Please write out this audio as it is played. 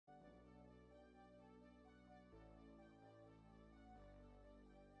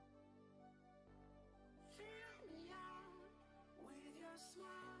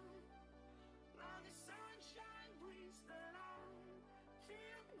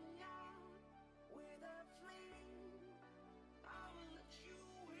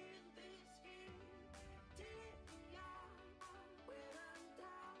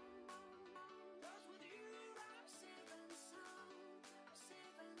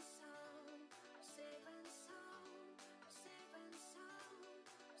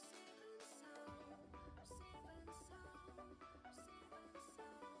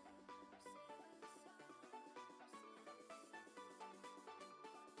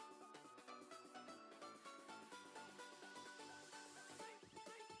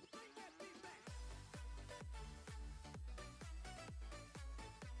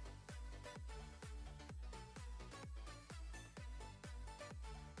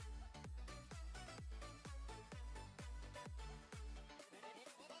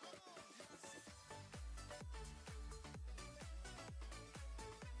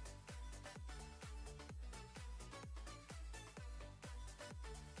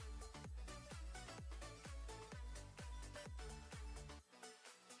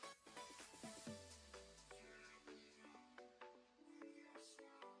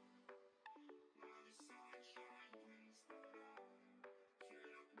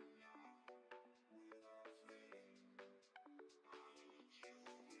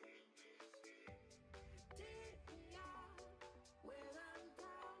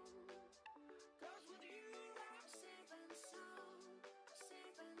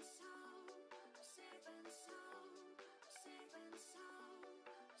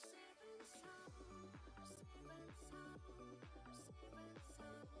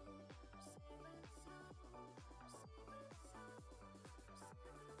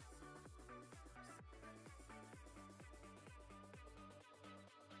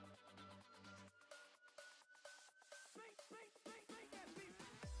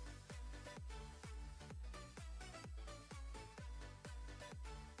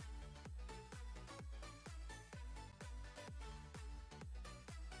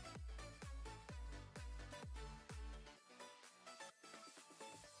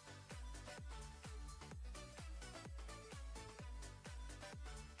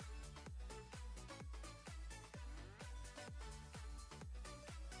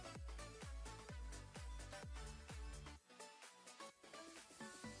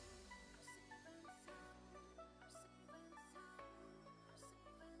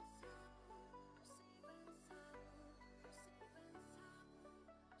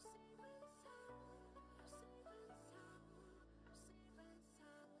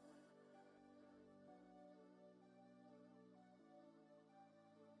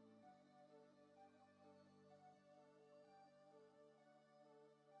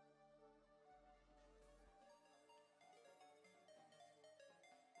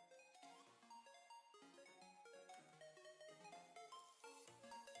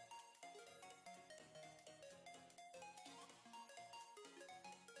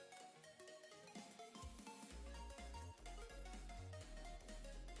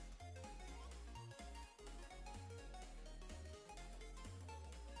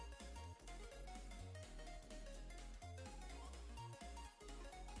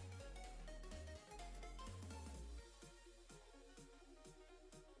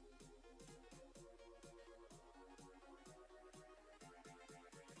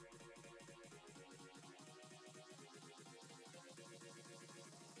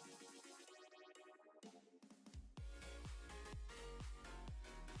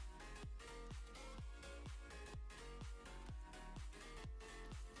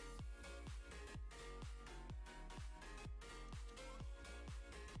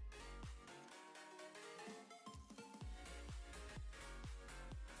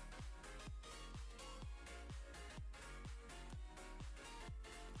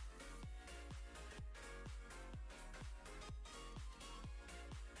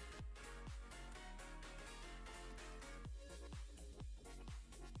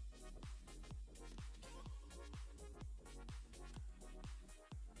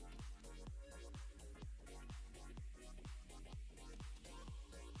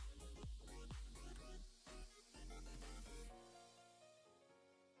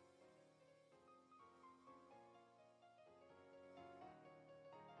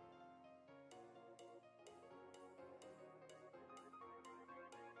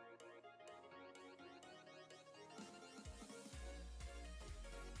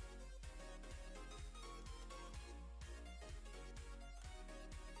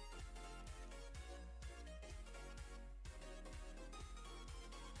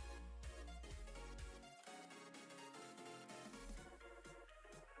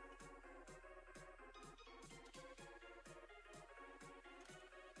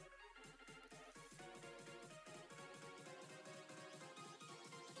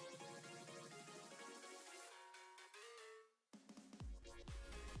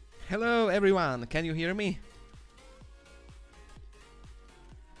Hello everyone, can you hear me?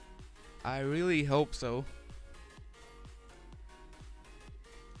 I really hope so.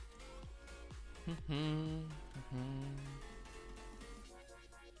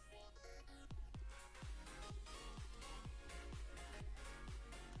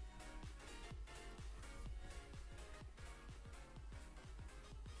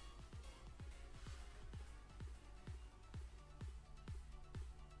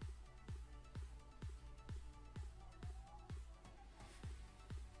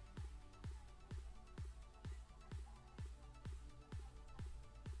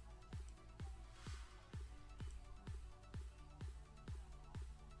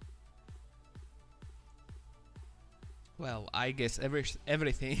 Well, I guess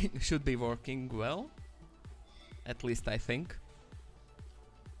everything should be working well. At least I think.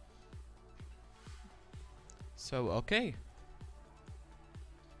 So, okay.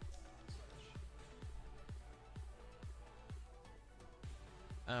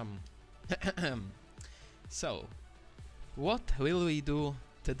 So, what will we do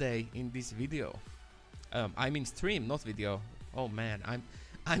today in this video? I mean stream, not video. Oh man,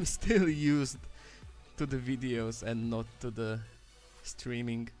 I'm still used to the videos and not to the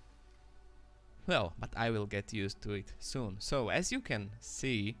streaming. Well, but I will get used to it soon. So, as you can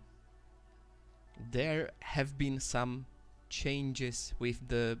see, there have been some changes with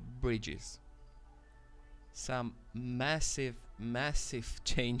the bridges. Some massive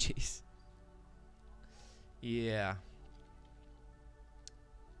changes. Yeah.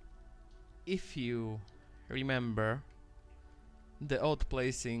 If you remember, the old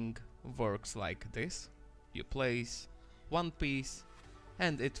placing works like this. You place one piece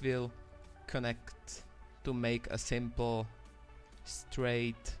and it will connect to make a simple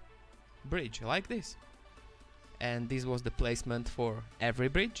straight bridge like this. And this was the placement for every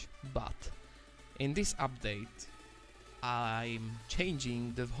bridge, but in this update I'm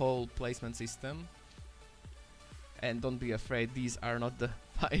changing the whole placement system. And don't be afraid, these are not the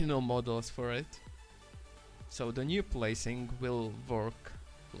final models for it. So the new placing will work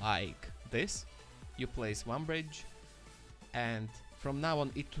like this. You place one bridge and from now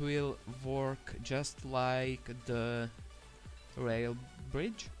on it will work just like the rail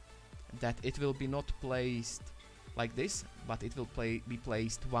bridge, that it will be not placed like this, but it will be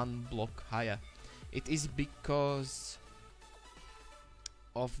placed one block higher. It is because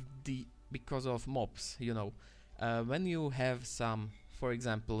of mobs, you know. When you have some, for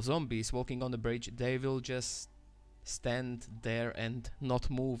example, zombies walking on the bridge, they will just stand there and not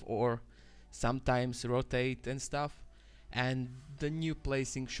move, or sometimes rotate and stuff, and the new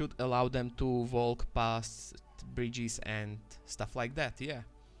placing should allow them to walk past bridges and stuff like that. Yeah,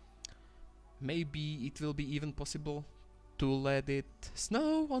 maybe it will be even possible to let it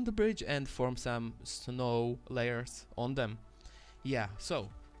snow on the bridge and form some snow layers on them. Yeah, so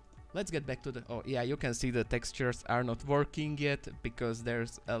let's get back to the... Oh yeah, you can see the textures are not working yet because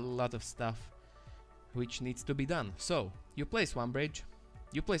there's a lot of stuff which needs to be done. So, you place one bridge,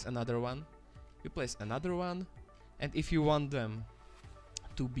 you place another one, you place another one, and if you want them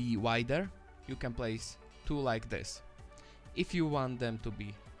to be wider, you can place two like this. If you want them to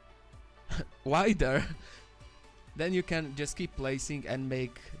be wider, then you can just keep placing and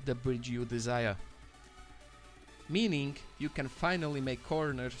make the bridge you desire. Meaning, you can finally make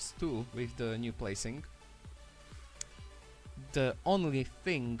corners too with the new placing. The only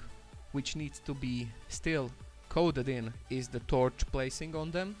thing which needs to be still coded in is the torch placing on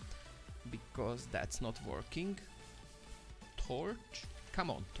them, because that's not working. Torch? Come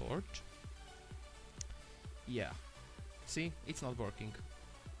on, torch. Yeah. See, it's not working.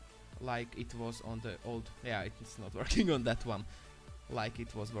 Like it was on the old... Yeah, it's not working on that one. Like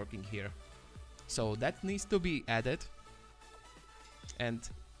it was working here. So that needs to be added. And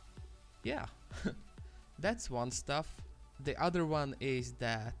yeah, that's one stuff. The other one is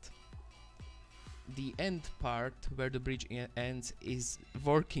that the end part where the bridge ends is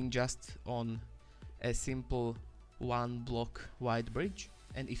working just on a simple one block wide bridge,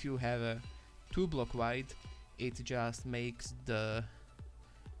 and if you have a 2 block wide, it just makes the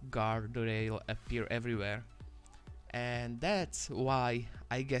guardrail appear everywhere. And that's why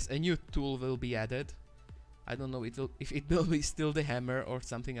I guess a new tool will be added. I don't know if it will be still the hammer or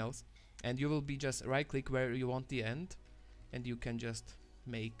something else, and you will be just right click where you want the end and you can just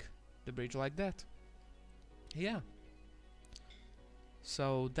make the bridge like that. Yeah,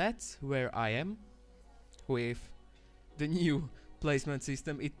 so that's where I am with the new placement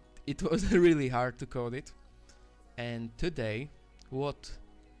system. It was really hard to code it, and today what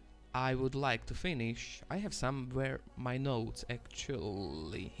I would like to finish, I have somewhere my notes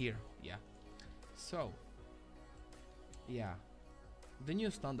actually here. Yeah. So, yeah, the new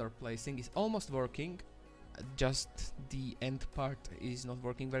standard placing is almost working. Just the end part is not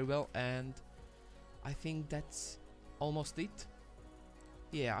working very well, and I think that's almost it.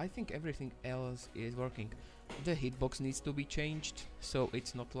 Yeah, I think everything else is working. The hitbox needs to be changed, so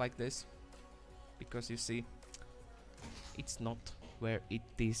it's not like this, because you see, it's not where it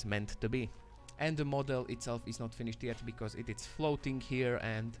is meant to be. And the model itself is not finished yet, because it is floating here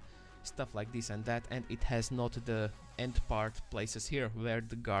and stuff like this and that, and it has not the end part places here where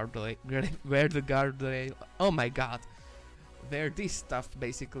the guardrail oh my god, where this stuff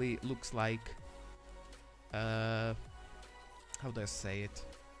basically looks like how do I say it?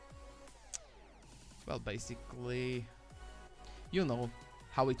 Well, basically, you know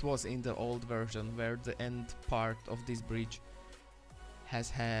how it was in the old version, where the end part of this bridge has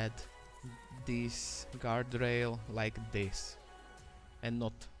had this guardrail like this and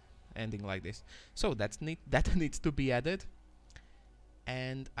not ending like this. So that needs to be added,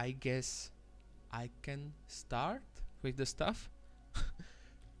 and I guess I can start with the stuff.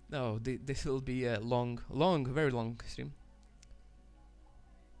 No, this will be a very long stream.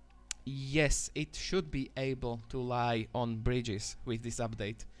 Yes, it should be able to lie on bridges with this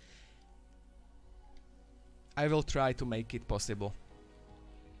update. I will try to make it possible.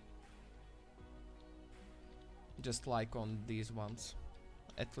 Just like on these ones.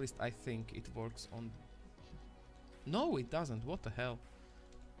 At least I think it works on... No, it doesn't. What the hell?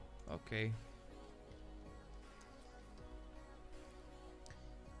 Okay.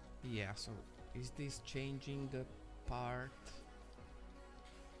 Yeah, so is this changing the part?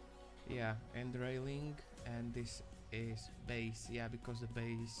 Yeah, end railing, and this is base. Yeah, because the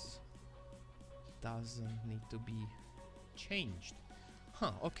base doesn't need to be changed.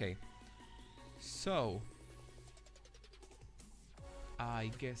 Huh, okay. So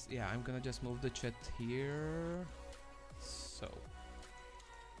I guess, yeah, I'm gonna just move the chat here. So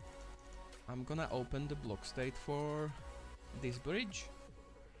I'm gonna open the block state for this bridge.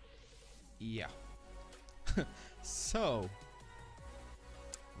 Yeah. So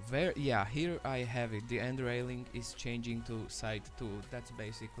yeah, here I have it. The end railing is changing to side 2. That's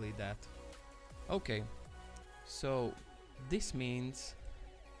basically that. Okay. So this means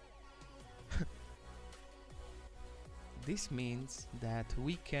this means that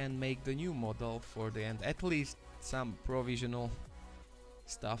we can make the new model for the end, at least some provisional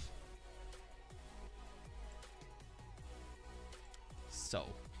stuff. So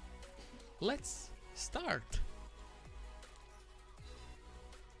let's start.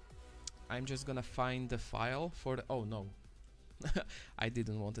 I'm just gonna find the file for the... Oh no, I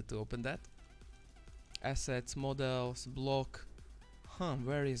didn't want it to open that. Assets, models, block.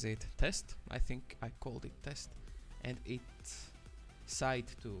 Where is it? Test? I think I called it test. And it's side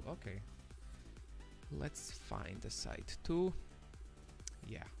 2. Okay. Let's find the side 2.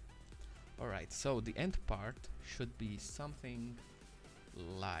 Yeah. Alright, so the end part should be something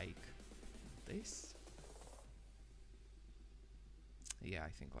like this. Yeah, I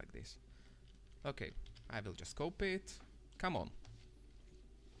think like this. Okay, I will just copy it. Come on.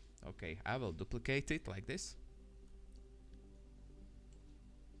 Okay, I will duplicate it like this.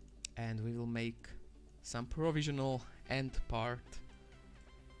 And we will make some provisional end part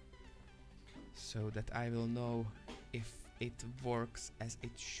so that I will know if it works as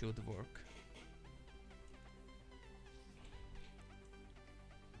it should work.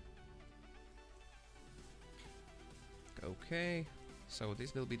 Okay, so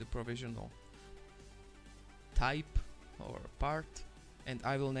this will be the provisional type or part, and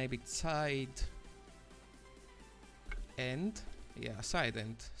I will name it side end. Yeah, side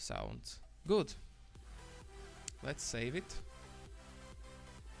end sounds good. Let's save it.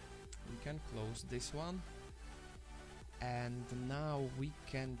 We can close this one, and now we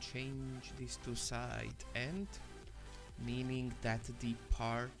can change this to side end, meaning that the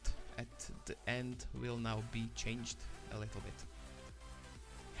part at the end will now be changed a little bit.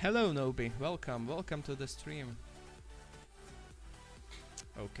 Hello Nobi, welcome to the stream.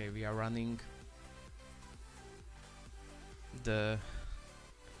 Okay, we are running the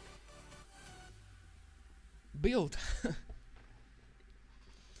build.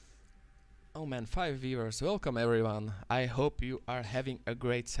 Oh man, 5 viewers, welcome everyone. I hope you are having a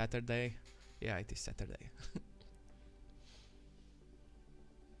great Saturday. Yeah, it is Saturday.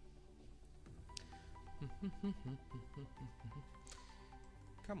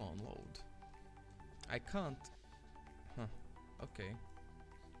 Come on, load. I can't. Huh. Okay.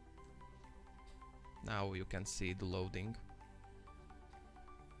 Now you can see the loading.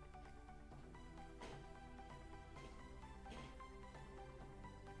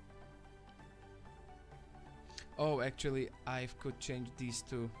 Oh, actually, I could change these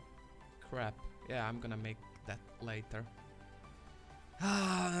two. Crap. Yeah, I'm gonna make that later.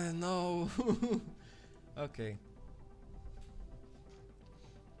 Ah, no. Okay.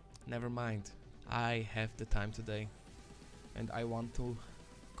 Never mind. I have the time today. And I want to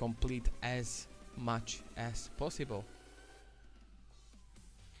complete as much as possible.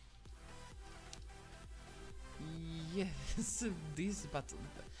 Yes, this, but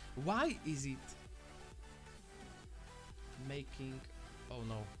why is it making... Oh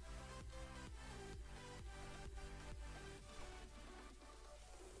no.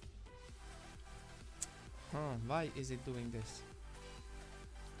 Huh, why is it doing this?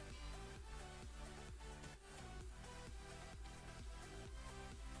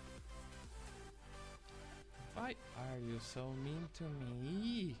 Why are you so mean to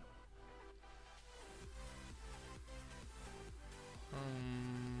me?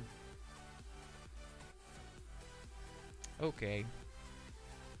 Okay.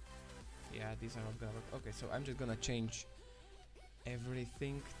 Yeah, these are not gonna work. Okay, so I'm just gonna change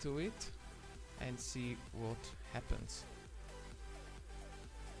everything to it and see what happens.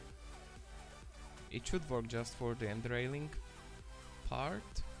 It should work just for the end railing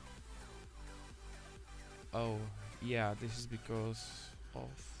part. Oh, yeah, this is because of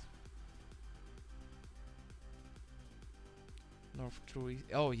north through east.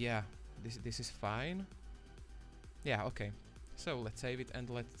 Oh yeah, this is fine. Yeah, okay. So let's save it and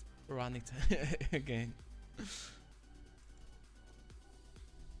let's run it again.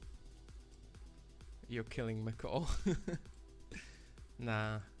 You're killing Macaw.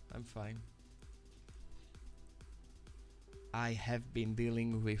 Nah, I'm fine. I have been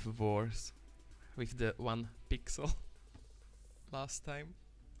dealing with wars with the 1 pixel last time.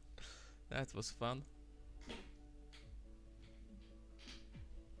 That was fun.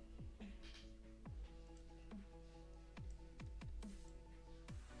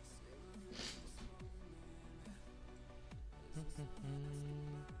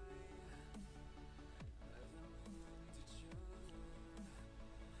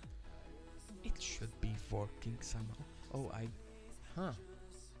 It should be working somehow. Oh, Huh.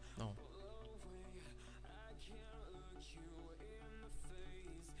 No.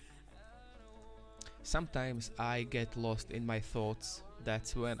 Sometimes I get lost in my thoughts.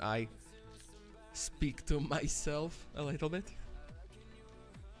 That's when I speak to myself a little bit.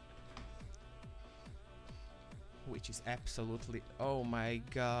 Which is absolutely... Oh my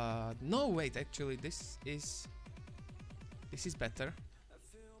god. No, wait, actually this is better.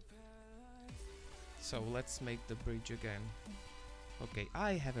 So let's make the bridge again. Okay,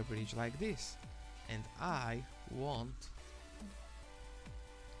 I have a bridge like this. And I want...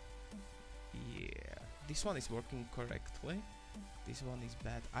 Yeah, this one is working correctly. This one is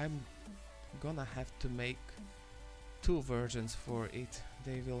bad. I'm gonna have to make 2 versions for it.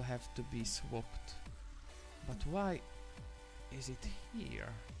 They will have to be swapped. But why is it here?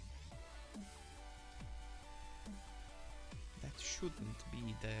 That shouldn't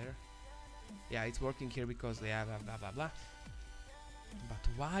be there. Yeah, it's working here because yeah, blah blah blah blah. But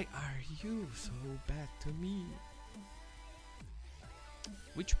why are you so bad to me?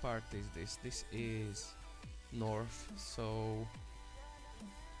 Which part is this? This is north, so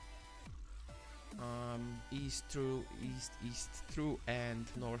east through, east through, and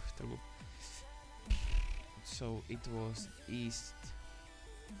north through. So it was east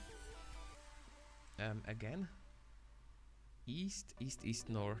again. East, east, east,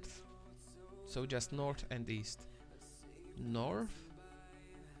 north. So just north and east. North,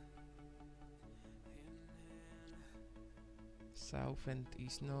 south and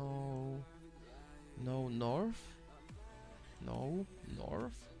east. No, no, north, no,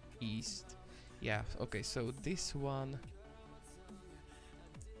 north, east. Yeah, okay, so this one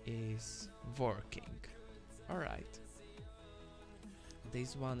is working. Alright.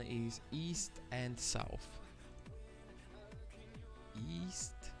 This one is east and south.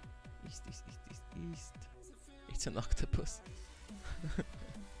 East, east, east, east, east, east. It's an octopus.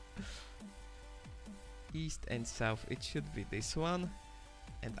 East and south. It should be this one.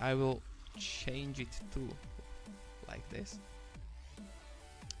 And I will change it to like this.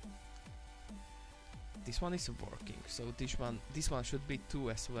 This one is working, so this one should be 2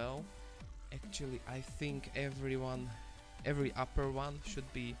 as well. Actually, I think every upper one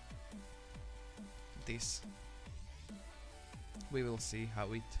should be this. We will see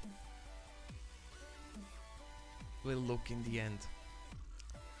how it will look in the end.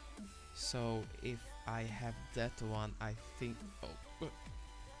 So if I have that one, I think... Oh,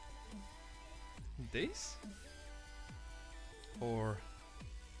 this? Or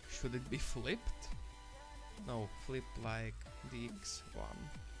should it be flipped? No, flip like the X1.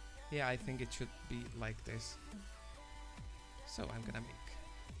 Yeah, I think it should be like this. So I'm gonna make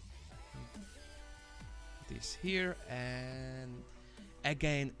this here and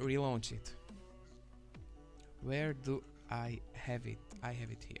again relaunch it. Where do I have it? I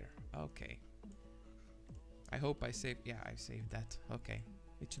have it here. Okay. I hope I saved. Yeah, I saved that. Okay.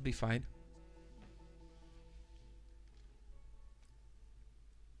 It should be fine.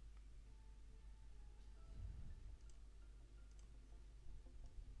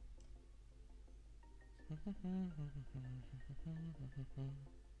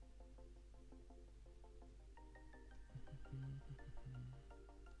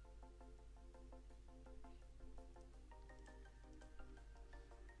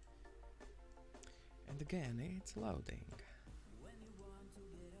 And again, it's loading.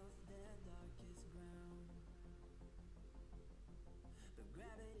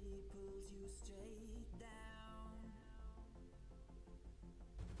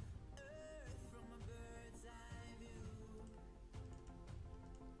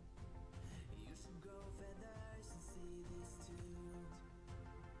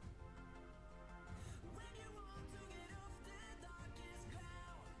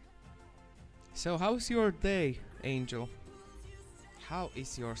 So how's your day, Angel? How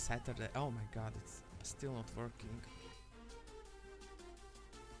is your Saturday? Oh my god, it's still not working.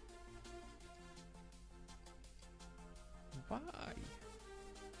 Why?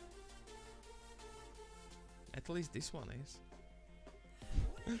 At least this one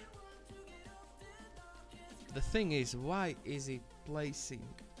is. The thing is, why is it placing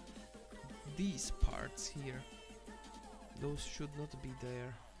these parts here? Those should not be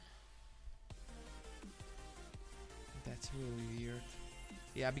there. That's really weird.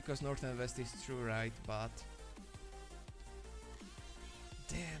 Yeah, because North and West is true, right? But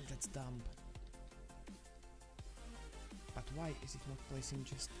damn, that's dumb. But why is it not placing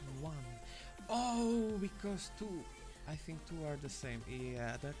just one? Oh, because two. I think two are the same.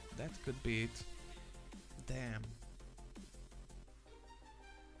 Yeah, that could be it. Damn.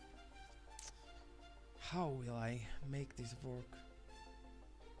 How will I make this work?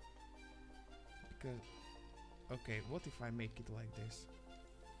 Because okay, what if I make it like this?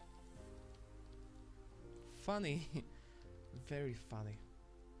 Funny. Very funny.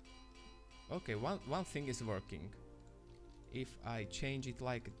 Okay, one thing is working. If I change it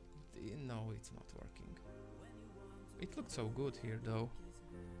like... no, it's not working. It looked so good here though.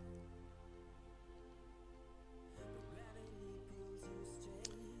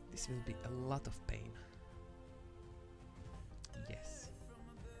 This will be a lot of pain. Yes.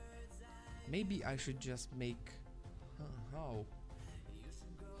 Maybe I should just make... how?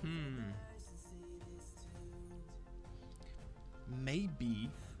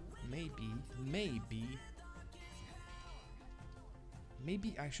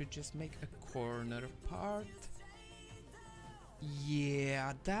 Maybe I should just make a corner part.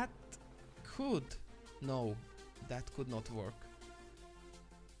 Yeah, that could... no, that could not work.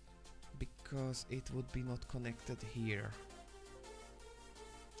 Because it would be not connected here.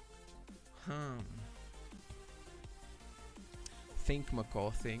 Think,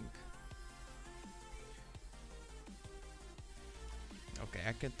 Macaw, think. Okay,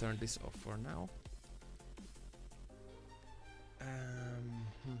 I can turn this off for now.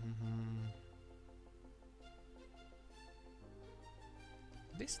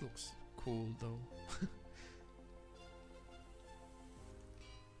 This looks cool though.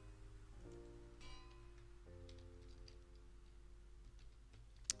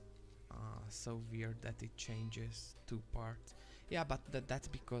 So weird that it changes two parts. Yeah, but that's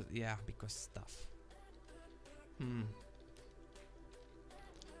because... yeah, because stuff.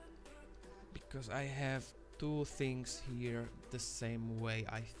 Because I have two things here the same way.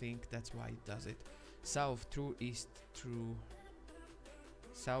 I think that's why it does it. South through, east through.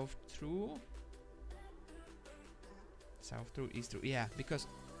 South through. South through, east through. Yeah, because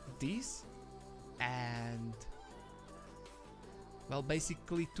this and... well,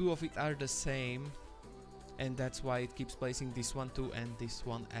 basically two of it are the same. And that's why it keeps placing this one too and this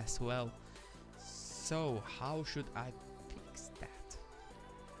one as well. So, how should I fix that?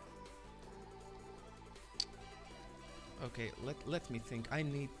 Okay, let me think. I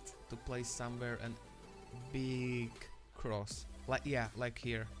need to place somewhere a big cross. Like, yeah, like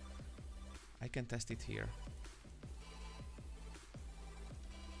here. I can test it here.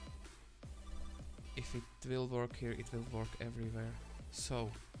 If it will work here, it will work everywhere.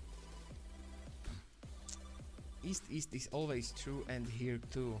 So, east is always true and here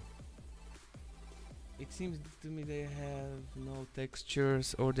too. It seems to me they have no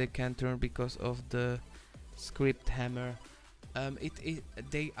textures or they can't turn because of the Script hammer.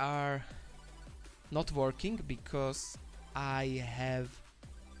 They are not working because I have,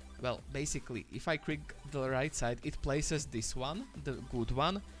 well, basically if I click the right side it places this one, the good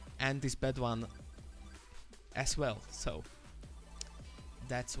one, and this bad one as well, so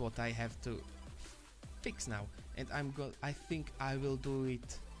that's what I have to fix now. And I think I will do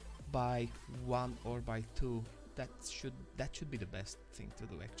it by 1 or by 2. That should be the best thing to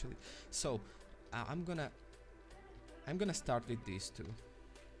do actually. So I'm gonna start with these two.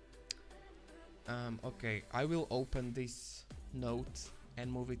 Okay, I will open this note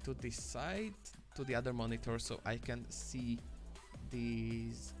and move it to this side, to the other monitor, so I can see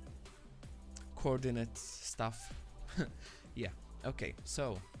these coordinates stuff. Yeah, okay,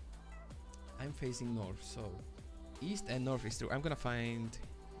 so I'm facing north, so east and north is true. I'm gonna find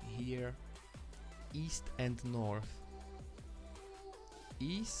here east and north.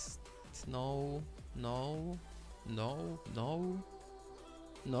 East, no, no, no, no.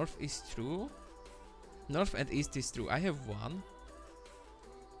 North is true. North and east is true. I have one.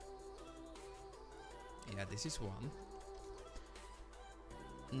 Yeah, this is one.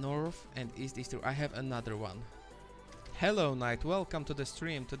 North and east is true. I have another one. Hello Knight, welcome to the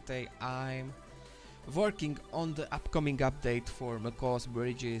stream. Today I'm working on the upcoming update for Macaw's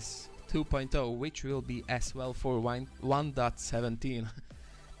Bridges 2.0, which will be as well for 1.17.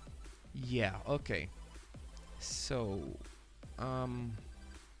 Yeah, okay. So,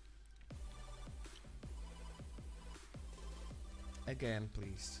 again,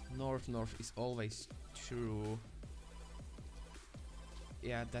 please. North is always true.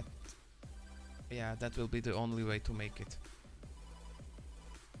 Yeah, that will be the only way to make it.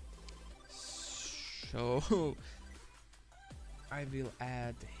 So I will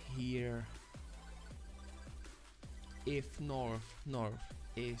add here if north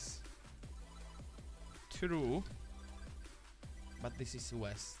is true, but this is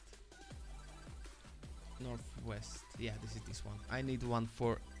west. Northwest. Yeah, this is this one. I need one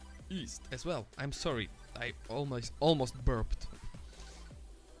for east as well. I'm sorry, I almost burped.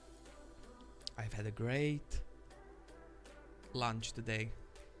 I've had a great lunch today.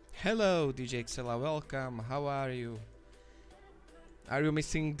 Hello DJ Xela, welcome. How are you? Are you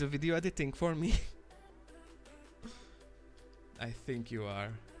missing the video editing for me? I think you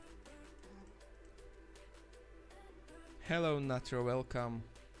are. Hello Natro, welcome.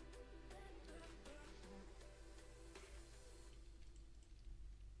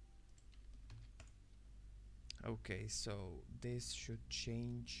 Okay, so this should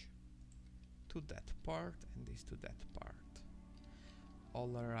change to that part and this to that part.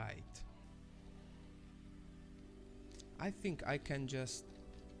 Alright. I think I can just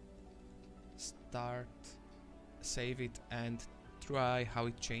start, save it and try how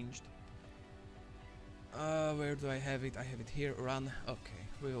it changed. Where do I have it? I have it here, run. Okay,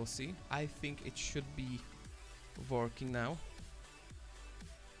 we will see. I think it should be working now.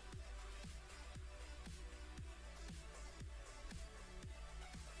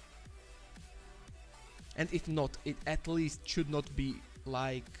 And if not, it at least should not be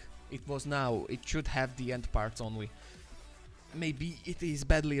like it was now. It should have the end parts only. Maybe it is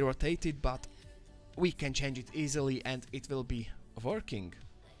badly rotated, but we can change it easily and it will be working.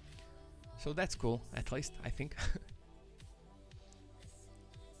 So that's cool, at least, I think.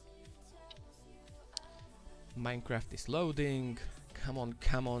 Minecraft is loading. Come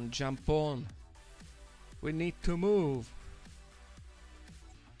on, jump on. We need to move.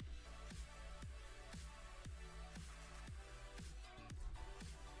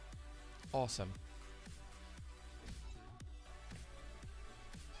 Awesome.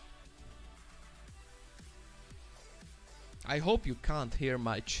 I hope you can't hear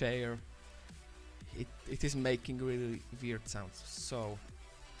my chair. It is making really weird sounds. So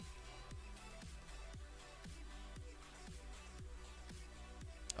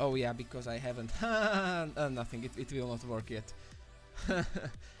oh yeah, because I haven't nothing, it will not work yet.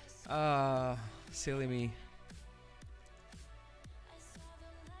 Silly me.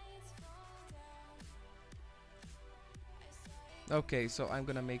 Okay, so I'm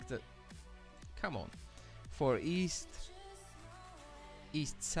gonna make the, come on, for east,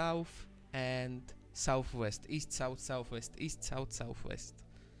 east south and southwest, east south southwest, east south southwest.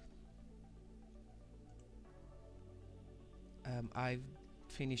 I've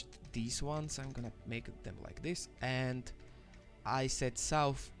finished these ones. I'm gonna make them like this, and I said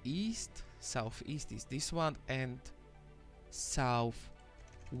southeast. Southeast is this one, and southwest.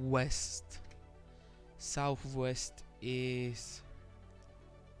 Southwest is,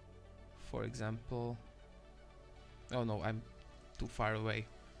 for example, oh no, I'm too far away.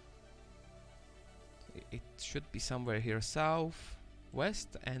 it should be somewhere here, south,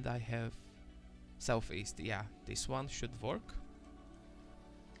 west, and I have southeast. Yeah, this one should work.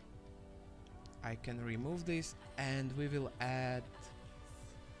 I can remove this and we will add,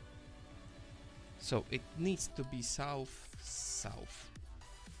 so it needs to be south, south,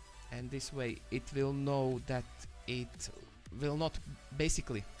 and this way it will know that it will not,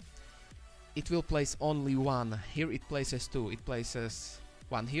 basically it will place only one. Here it places two, it places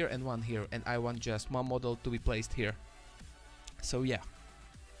one here and one here, and I want just one model to be placed here. So yeah,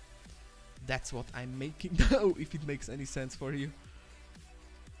 that's what I'm making now, if it makes any sense for you.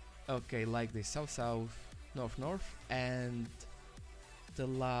 Okay, like this, south south, north north, and the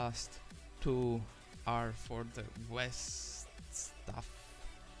last two are for the west stuff.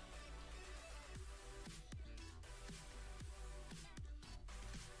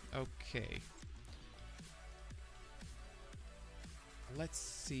 Okay, let's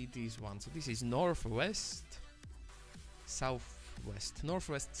see these ones. So this is northwest, southwest,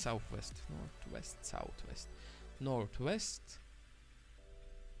 northwest, southwest, northwest, southwest, northwest,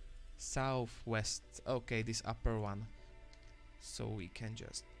 southwest. Okay, this upper one. So we can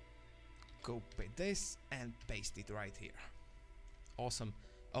just copy this and paste it right here. Awesome.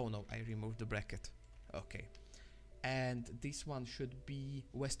 Oh no, I removed the bracket. Okay. And this one should be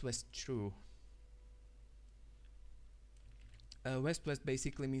west-west true. West-west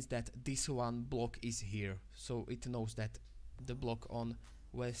basically means that this one block is here. So it knows that the block on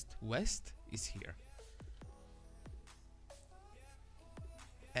west-west is here.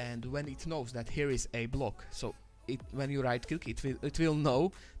 And when it knows that here is a block, so when you right click, it will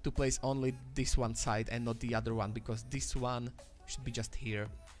know to place only this one side and not the other one, because this one should be just here.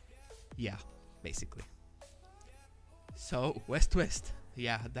 Yeah, basically. So west west,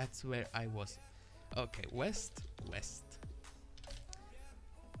 yeah, that's where I was. Okay, west west,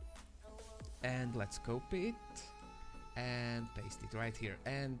 and let's copy it and paste it right here.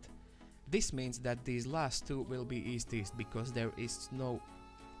 And this means that these last two will be east east, because there is no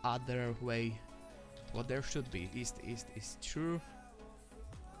other way. What there should be, east east is true.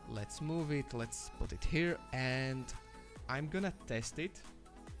 Let's move it, let's put it here, and I'm gonna test it.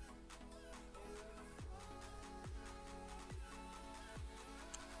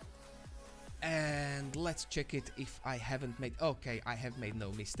 And let's check it if I haven't made, okay, I have made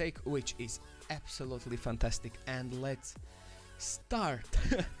no mistake, which is absolutely fantastic. And let's start.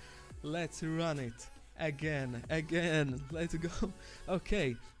 Let's run it again, let's go.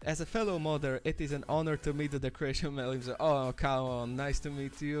 Okay, as a fellow modder, it is an honor to meet the decoration manager. Oh, come on, nice to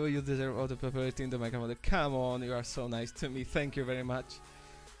meet you. You deserve all the popularity in the Macaw modder. Come on, you are so nice to me. Thank you very much.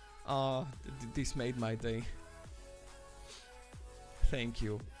 Oh, this made my day. Thank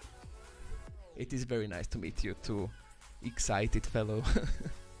you. It is very nice to meet you too, excited fellow.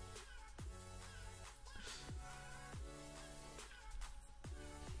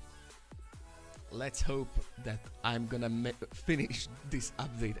 Let's hope that I'm gonna finish this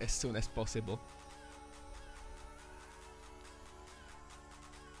update as soon as possible.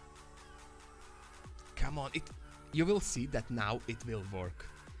 Come on, you will see that now it will work.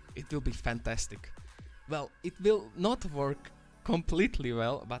 It will be fantastic. Well, it will not work completely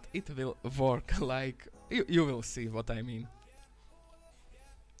well, but it will work. Like, you will see what I mean.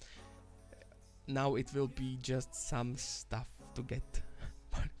 Now it will be just some stuff to get.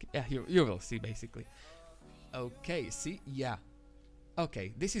 Yeah, you will see basically. Okay, see, yeah.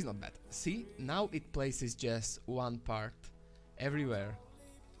 Okay, this is not bad. See, now it places just one part everywhere,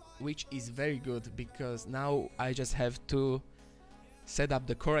 which is very good, because now I just have to set up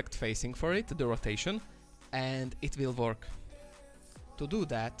the correct facing for it, the rotation, and it will work. To do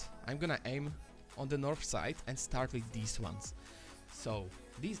that, I'm gonna aim on the north side and start with these ones. So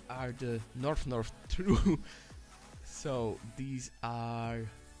these are the north-north true. So these are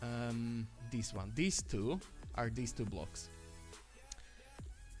this one. These two are these two blocks.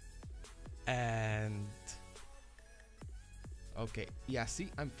 And okay, yeah, see,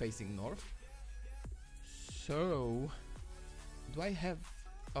 I'm facing north. So do I have,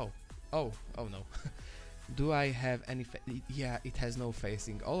 oh no. Do I have any yeah, it has no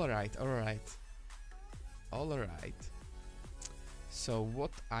facing. Alright. So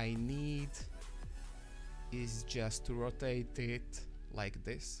what I need is just to rotate it like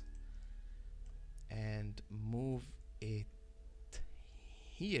this and move it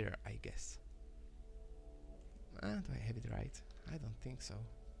here, I guess. Do I have it right? I don't think so.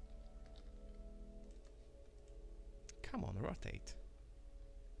 Come on, rotate.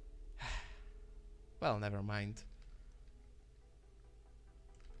 Well, never mind.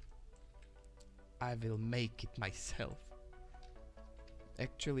 I will make it myself.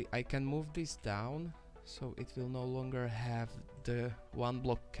 Actually, I can move this down So it will no longer have the one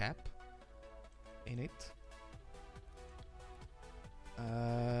block cap in it.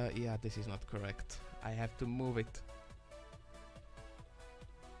 Yeah, this is not correct. I have to move it.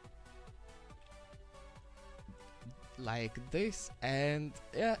 Like this, and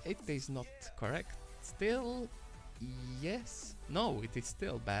yeah, it is not correct. Still, yes. No, it is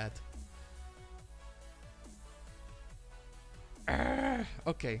still bad.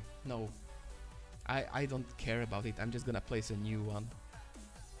 Okay, no. I don't care about it. I'm just gonna place a new one.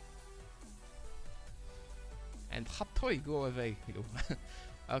 And Hatoy, go away, you.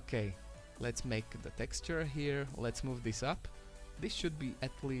 Okay, let's make the texture here. Let's move this up. This should be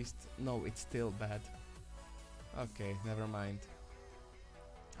at least... No, it's still bad. Okay, never mind.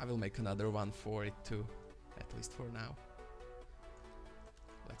 I will make another one for it too, at least for now.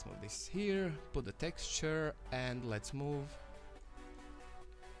 Let's move this here, put the texture, and let's move.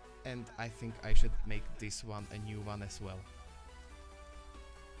 And I think I should make this one a new one as well.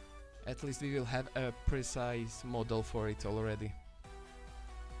 At least we will have a precise model for it already.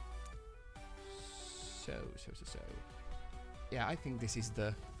 So. Yeah, I think this is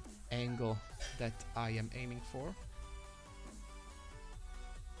the angle that I am aiming for.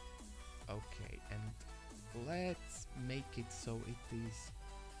 Okay, and let's make it so it is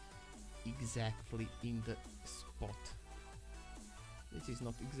exactly in the spot. This is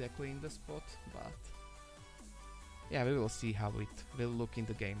not exactly in the spot, but yeah, we will see how it will look in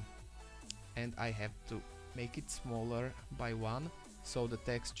the game. And I have to make it smaller by 1, so the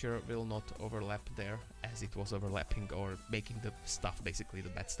texture will not overlap there as it was overlapping or making the stuff, basically the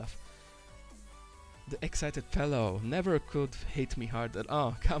bad stuff. The excited fellow never could hit me harder.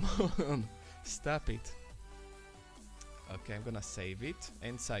 Oh, come on, stop it. Okay, I'm gonna save it,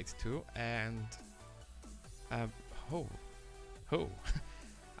 inside too, and oh,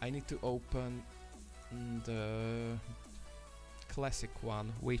 I need to open the classic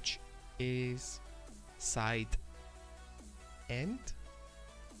one, which is side end.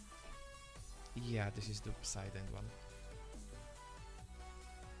 Yeah, this is the side end one.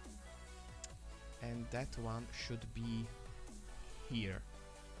 And that one should be here.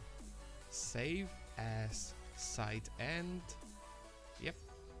 Save as side end. Yep.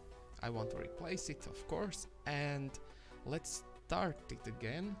 I want to replace it, of course. And let's start it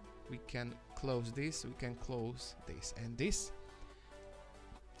again. We can close this, we can close this and this.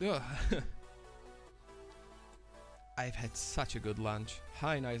 Ugh. I've had such a good lunch.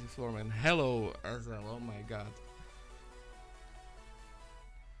 Hi, Nice Foreman. Hello, Azal. Oh my god.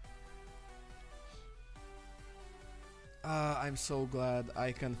 I'm so glad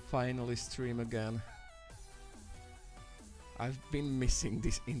I can finally stream again. I've been missing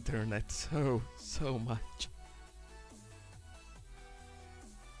this internet so much.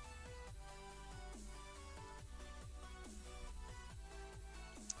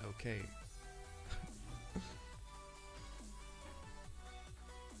 Okay.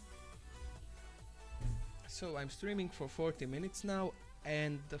 So I'm streaming for 40 minutes now,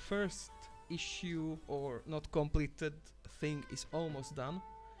 and the first issue or not completed thing is almost done,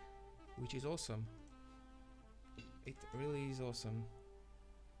 which is awesome. It really is awesome.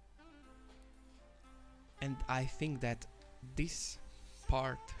 And I think that this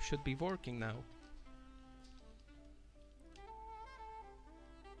part should be working now.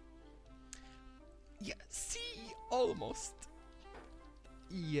 Yeah, see, almost.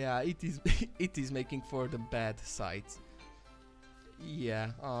 Yeah, it is. It is making for the bad side.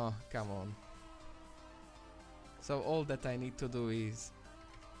 Yeah. Oh, come on. So all that I need to do is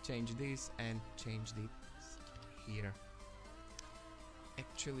change this and change this here.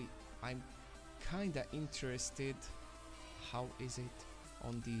 Actually, I'm kinda interested. How is it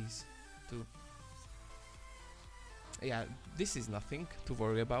on these two? Yeah, this is nothing to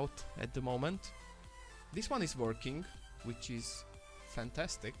worry about at the moment. This one is working, which is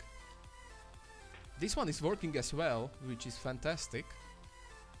fantastic. This one is working as well, which is fantastic.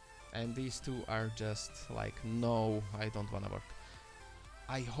 And these two are just like, no, I don't wanna work.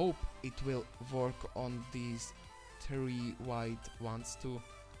 I hope it will work on these 3 white ones too.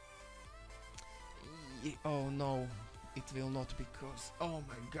 Oh no, it will not, because, oh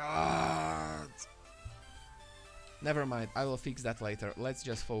my god. Never mind, I will fix that later. Let's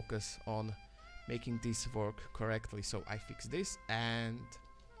just focus on making this work correctly. So I fix this, and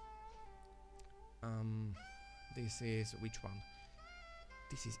this is which one?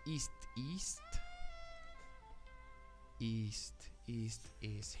 This is east. East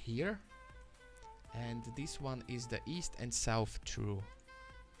is here, and this one is the east and south true.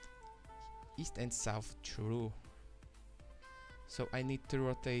 East and south true. So I need to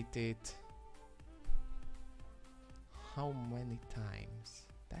rotate it how many times?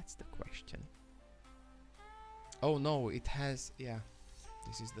 That's the question. Oh no, it has, yeah,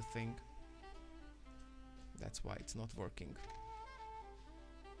 this is the thing. That's why it's not working.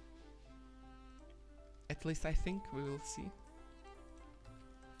 At least I think we will see.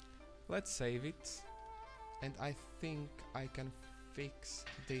 Let's save it. And I think I can fix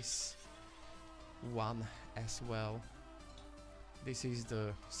this one as well. This is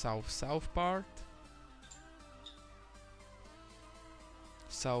the south-south part.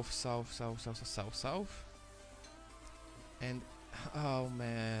 South, south, south, south, south, south. And oh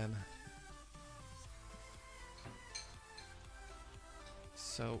man.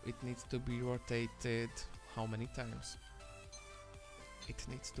 So it needs to be rotated how many times? It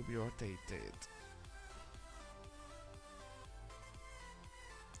needs to be rotated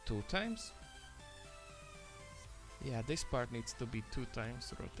 2 times. Yeah, this part needs to be 2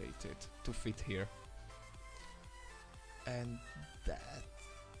 times rotated to fit here. And that...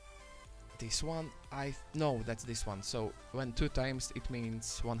 this one, no, that's this one. So when 2 times, it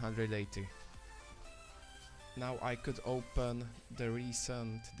means 180. Now I could open the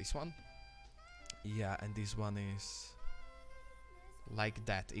recent, this one. Yeah, and this one is like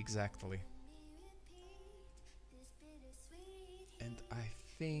that, exactly. And I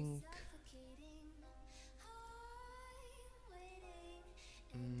think...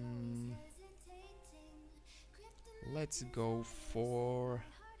 let's go for...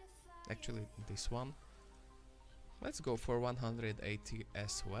 actually, this one. Let's go for 180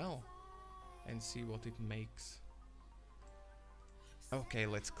 as well. And see what it makes. Okay,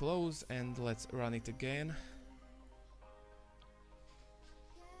 let's close and let's run it again.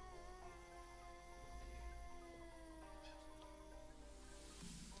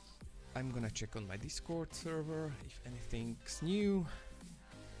 I'm gonna check on my Discord server if anything's new.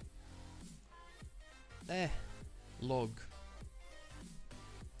 Log.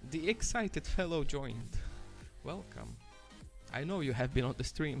 The excited fellow joined. Welcome. I know you have been on the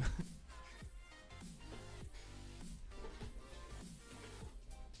stream.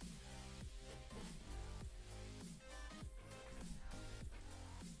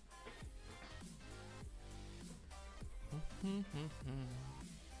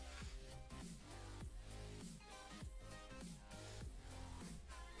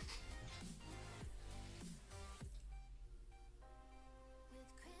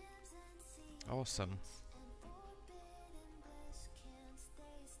 Awesome.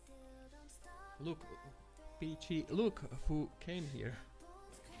 Look, Peachy, look who came here.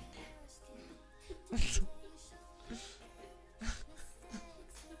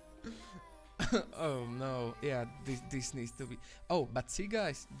 Oh no, yeah, this needs to be... oh, but see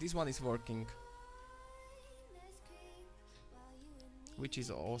guys, this one is working. Which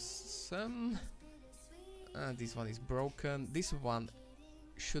is awesome. This one is broken. This one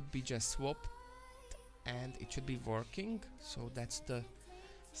should be just swapped and it should be working. So that's the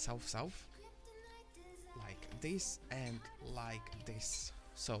south-south. Like this and like this.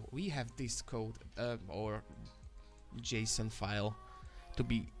 So we have this code or JSON file to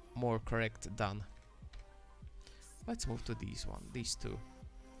be more correct done. Let's move to these two.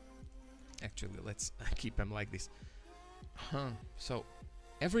 Actually, let's keep them like this. So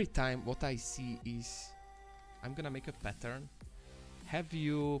every time what I see is I'm gonna make a pattern. Have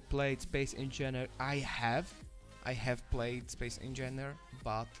you played Space Engineer? I have played Space Engineer,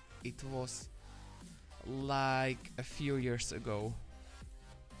 but it was like a few years ago.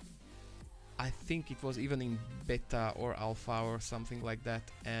 I think it was even in beta or alpha or something like that,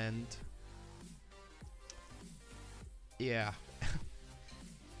 and yeah.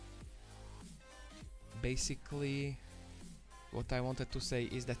 Basically what I wanted to say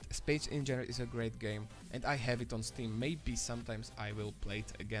is that Space Engineer is a great game and I have it on Steam. Maybe sometimes I will play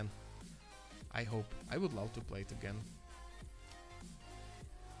it again. I hope. I would love to play it again.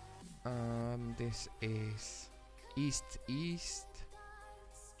 This is east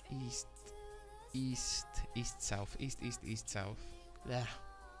south. Yeah.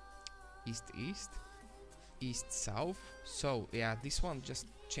 East south. So yeah, this one just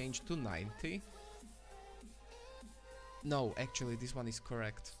changed to 90. No, actually this one is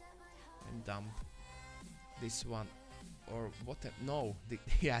correct. I'm dumb. This one, or what? No,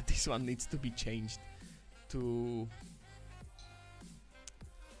 yeah, this one needs to be changed to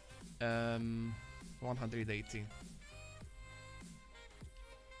 180.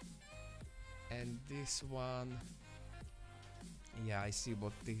 And this one, yeah, I see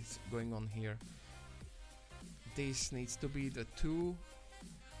what is going on here. This needs to be the 2.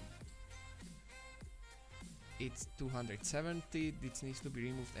 It's 270. This needs to be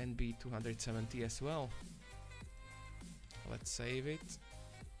removed and be 270 as well. Let's save it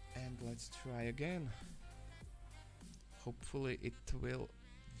and let's try again. Hopefully it will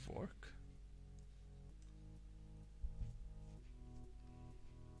work.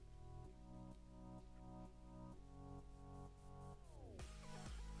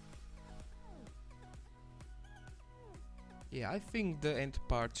 Yeah, I think the end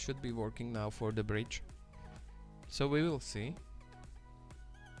part should be working now for the bridge. So we will see.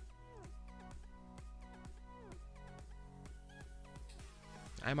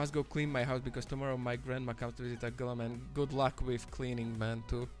 I must go clean my house because tomorrow my grandma comes to visit Agilum, and good luck with cleaning, man,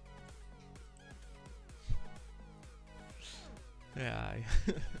 too. Yeah.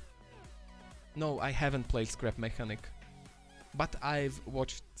 No, I haven't played Scrap Mechanic, but I've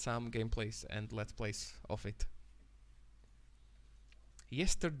watched some gameplays and let's plays of it.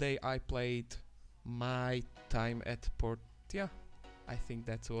 Yesterday I played My Time at Portia. I think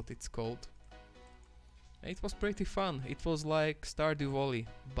that's what it's called. It was pretty fun. It was like Stardew Valley,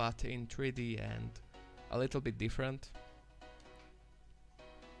 but in 3D and a little bit different.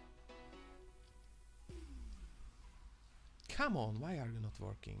 Come on, why are you not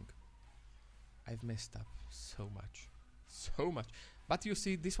working? I've messed up so much. So much. But you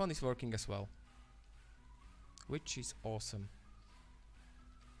see, this one is working as well. Which is awesome.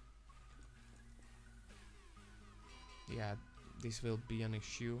 Yeah, this will be an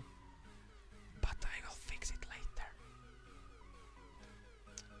issue. But I will fix it later.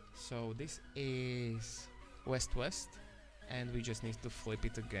 So this is west-west, and we just need to flip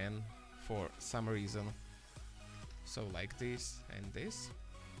it again for some reason. So like this and this.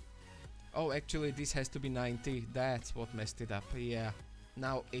 Oh, actually this has to be 90. That's what messed it up. Yeah,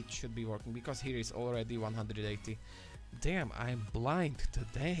 now it should be working because here is already 180. Damn, I'm blind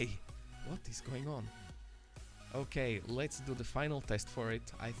today. What is going on? Okay, let's do the final test for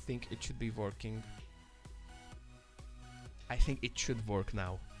it. I think it should be working. I think it should work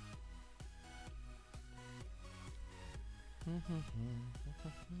now.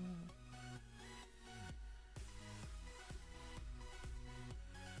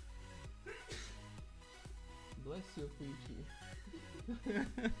 Bless you, Peachy.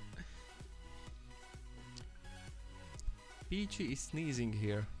 Peachy is sneezing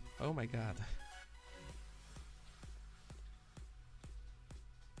here. Oh my god.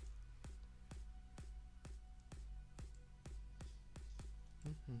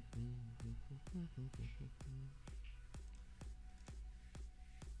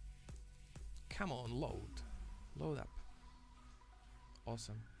 Come on, load. Load up.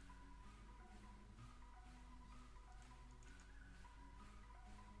 Awesome.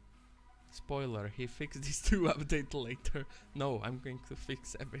 Spoiler, he fixed this to update later. No, I'm going to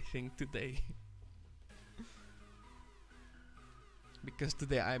fix everything today. Because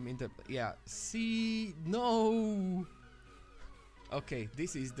today I'm in the... Yeah, see... No! Okay,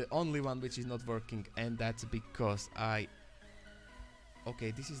 this is the only one which is not working, and that's because I...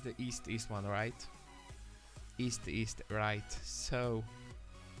 Okay, this is the east-east one, right? East-east, right. So...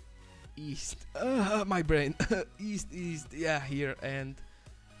 East... my brain! East-east, yeah, here, and...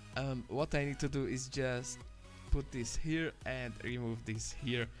 what I need to do is just put this here and remove this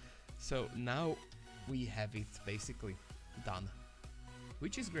here. So now we have it basically done,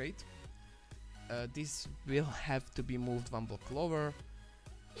 which is great. This will have to be moved one block lower.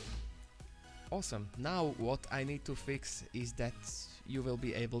 Awesome. Now what I need to fix is that you will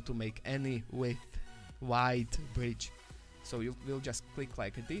be able to make any width wide bridge. So you will just click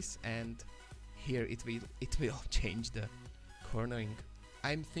like this, and here it will change the cornering.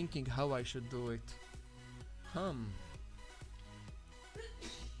 I'm thinking how I should do it.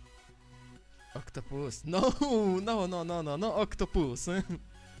 Octopus. No, no, no, no, no, no octopus.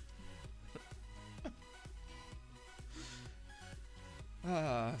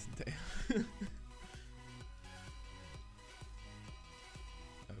 Ah, damn.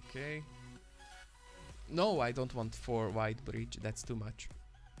 Okay. No, I don't want 4 wide bridge. That's too much.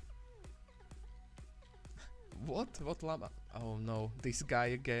 What? What llama? Oh no, this guy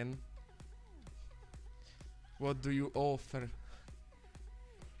again. What do you offer?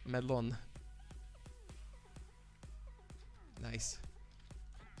 Melon. Nice.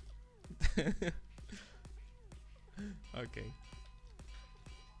 Okay.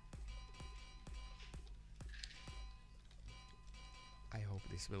 I hope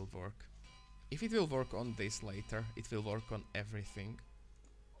this will work. If it will work on this later, it will work on everything.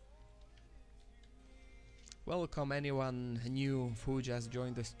 Welcome anyone new who just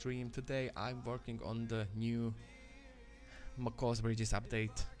joined the stream. Today I'm working on the new Macaw's Bridges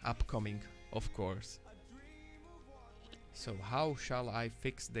update, upcoming, of course. So how shall I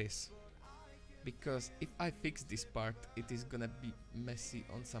fix this? Because if I fix this part, it is gonna be messy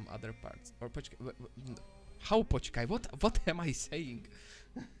on some other parts. Or how počkaj? What am I saying?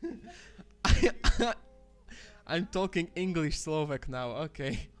 I'm talking English Slovak now,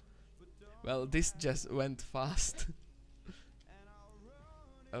 okay. Well, this just went fast.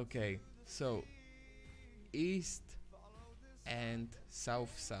 Okay, so east and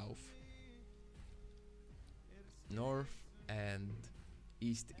south, north and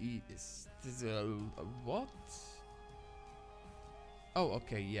east. What? Oh,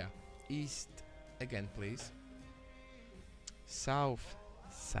 okay, yeah. East again, please. South,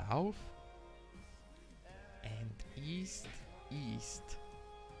 and east.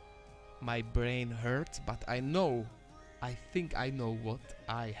 My brain hurts, but I think I know what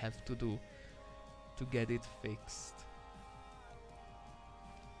I have to do to get it fixed.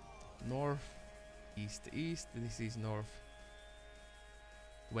 North, east, this is north,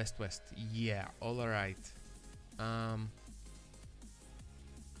 west. Yeah, alright.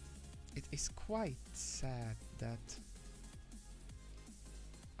 It is quite sad that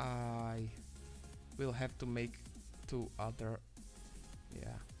I will have to make two other...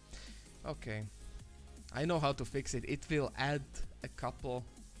 Yeah. Okay. I know how to fix it. It will add a couple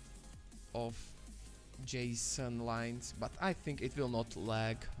of JSON lines, but I think it will not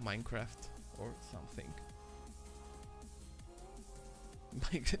lag Minecraft or something.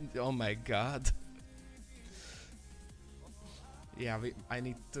 Oh my god. Yeah, I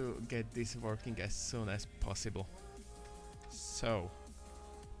need to get this working as soon as possible. So,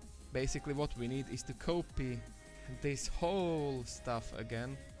 basically what we need is to copy this whole stuff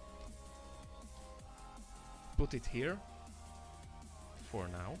again. Put it here for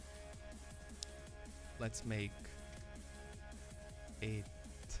now. Let's make it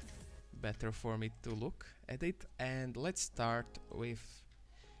better for me to look at it, and let's start with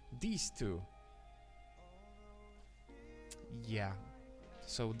these two. Yeah,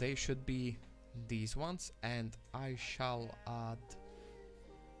 so they should be these ones, and I shall add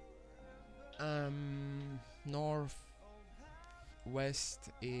north, west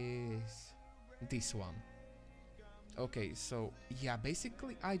is this one. Okay, so yeah,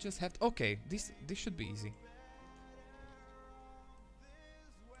 basically I just have to, okay, this should be easy.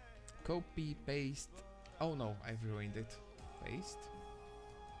 Copy, paste. Oh no, I've ruined it. Paste.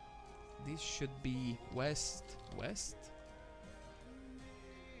 This should be west.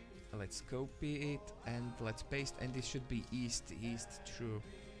 Let's copy it and let's paste, and this should be east. True.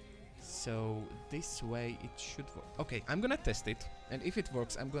 So this way it should work. Okay, I'm gonna test it, and if it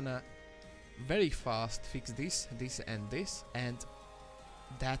works, I'm gonna very fast fix this, and this, and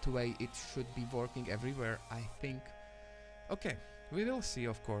that way it should be working everywhere, I think. Okay, we will see,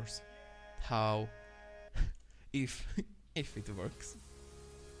 of course, how if it works.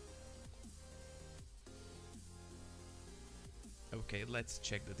 Okay, let's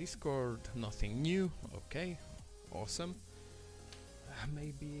check the Discord. Nothing new. Okay, awesome.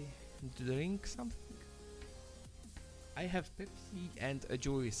 Maybe drink something. I have Pepsi and a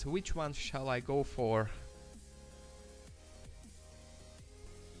juice. Which one shall I go for?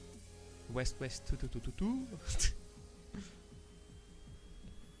 West 2222.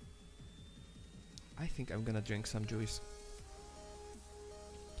 I think I'm gonna drink some juice.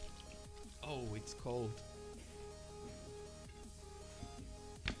 Oh, it's cold.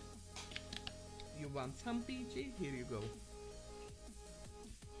 You want some, PG? Here you go.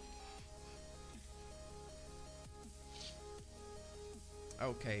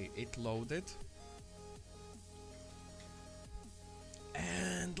 Okay, it loaded.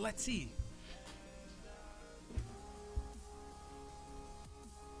 And let's see.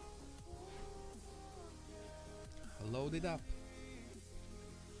 Load it up.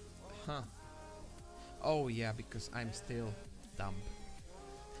 Huh. Oh yeah, because I'm still dumb.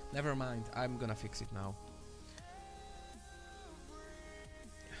 Never mind, I'm gonna fix it now.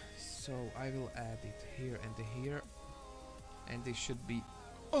 So I will add it here and here. And this should be,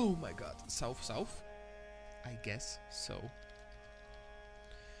 oh my god, south, I guess so.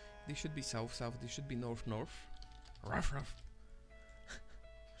 This should be south, this should be north. Ruff.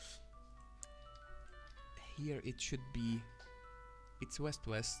 Here it should be, it's west.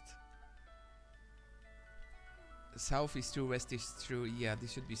 South is true, west is true, yeah,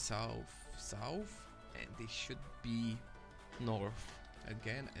 this should be south, and this should be north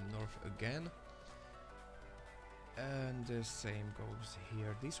again, and north again. And the same goes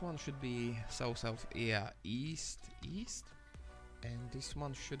here. This one should be south, yeah, east, and this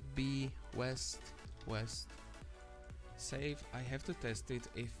one should be west. Save. I have to test it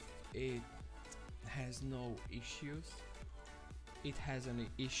if it has no issues. it has an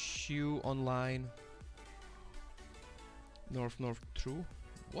issue online. North, true.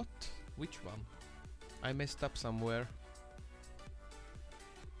 What? Which one? I messed up somewhere.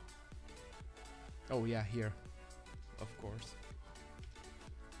 Oh yeah, here. Of course.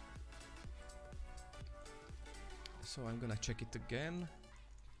 So I'm gonna check it again.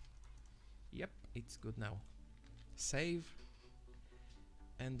 Yep, it's good now. Save.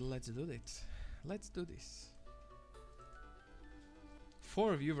 And let's do it. Let's do this.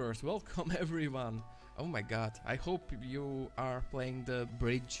 4 viewers, welcome everyone. Oh my god, I hope you are playing the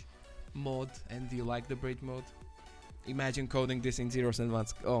bridge mode and you like the bridge mode. Imagine coding this in zeros and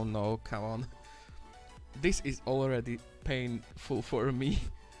ones. Oh no, come on. This is already painful for me.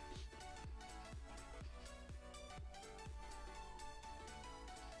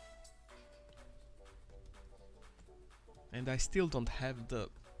 And I still don't have the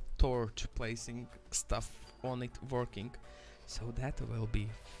torch placing stuff on it working. So that will be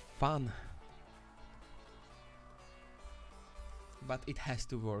fun. But it has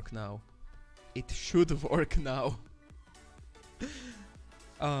to work now. It should work now.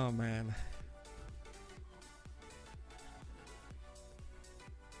 Oh man.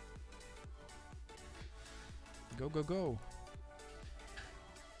 Go, go, go.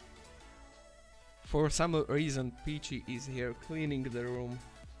 For some reason, Peachy is here cleaning the room.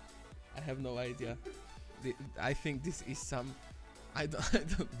 I have no idea. I think this is some... I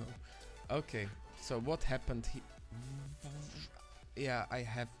don't know. Okay, so what happened here? Yeah,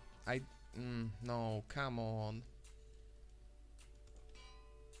 no, come on.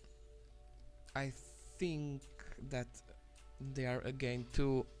 I think that they are again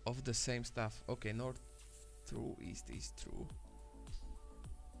 2 of the same stuff. Okay, north through, east is true.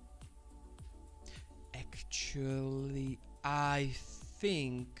 Actually, I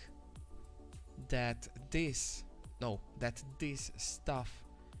think that this stuff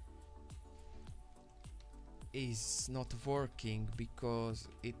is not working because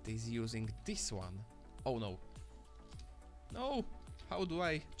it is using this one. Oh no. No! How do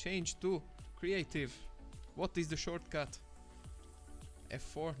I change to creative? What is the shortcut?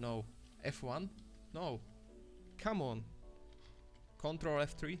 F4? No. F1? No. Come on. Control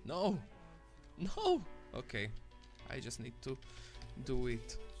F3? No! No! Okay. I just need to do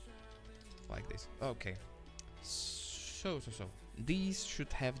it like this. Okay. So. These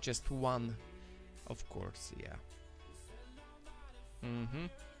should have just one. Of course, yeah.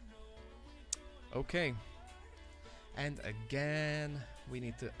 Okay. And again, we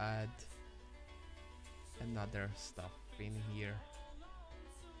need to add another stuff in here.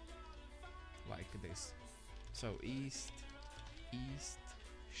 Like this. So east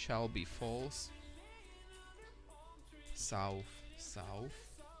shall be false. South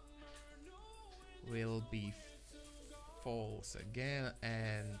will be false again,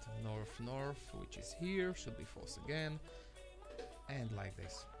 and north, which is here, should be false again, and like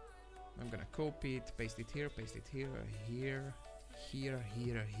this. I'm gonna copy it, paste it here, here,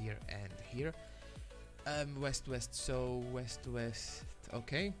 and here. West, so west,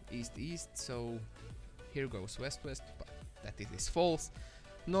 okay, east, so here goes west, but that it is false.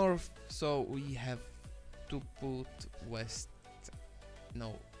 North, so we have to put west,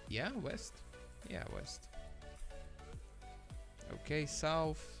 no, yeah, west, yeah, west. Okay,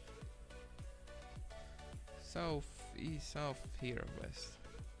 south, east, south, here, west.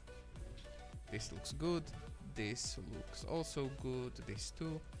 This looks good, this looks also good, this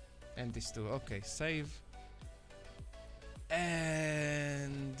too, and this too. Okay, save.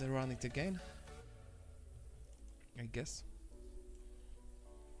 And run it again, I guess.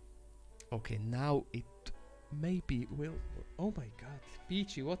 Okay, now it maybe will... Oh my god,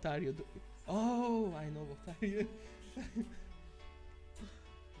 Peachy, what are you doing? Oh, I know what are you...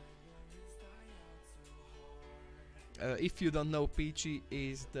 If you don't know, Peachy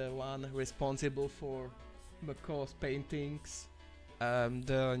is the one responsible for Macaw's paintings,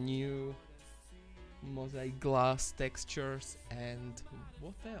 the new mosaic glass textures, and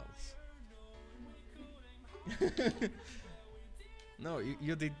what else? No,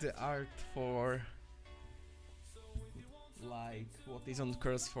 you did the art for like what is on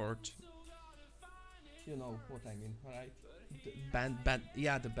CurseForge. You know what I mean, right? The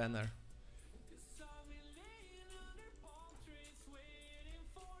yeah, the banner.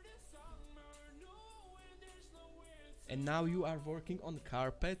 And now you are working on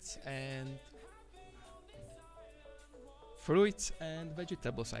carpets and fruits and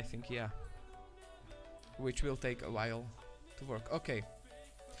vegetables, I think, yeah. Which will take a while to work. Okay.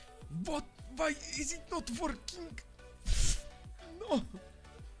 What? Why is it not working? No!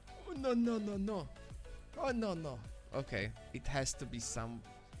 Oh, no. Oh, no. Okay, it has to be some...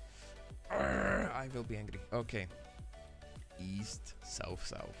 I will be angry. Okay. East, south,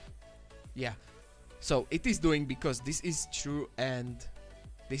 south. Yeah. So it is doing because this is true and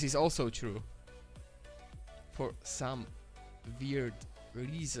this is also true. For some weird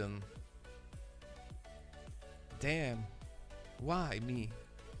reason. Damn. Why me?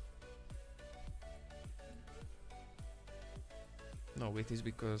 No, it is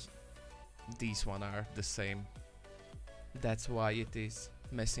because these one are the same. That's why it is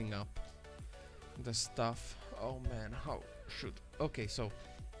messing up the stuff. Oh man, how should... Okay, so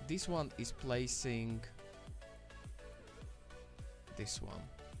this one is placing this one.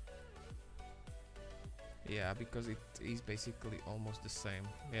 Yeah, because it is basically almost the same.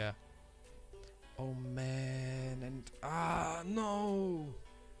 Yeah. Oh man, and... Ah, no!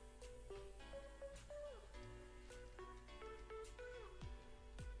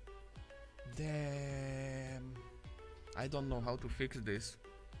 Damn. I don't know how to fix this.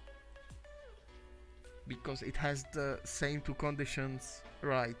 Because it has the same two conditions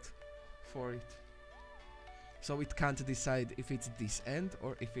right for it. So it can't decide if it's this end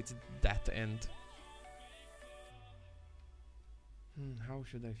or if it's that end. How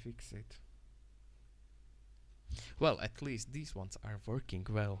should I fix it? Well, at least these ones are working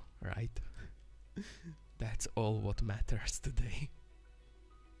well, right? That's all what matters today.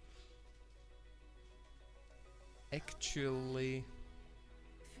 Actually,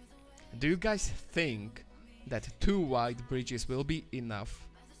 do you guys think that 2 wide bridges will be enough?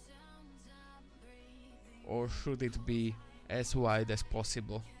 Or should it be as wide as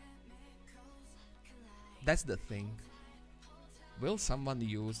possible? That's the thing. Will someone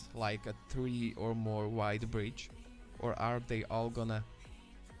use like a 3 or more wide bridge? Or are they all gonna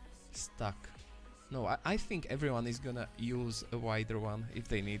stuck? No, I think everyone is gonna use a wider one if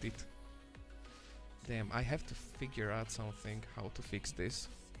they need it. Damn, I have to figure out something how to fix this.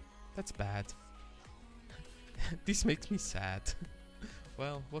 That's bad. This makes me sad.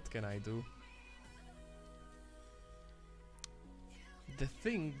 Well, what can I do? The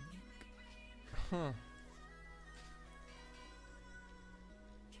thing... Huh.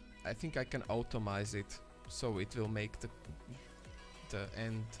 I think I can automize it, so it will make the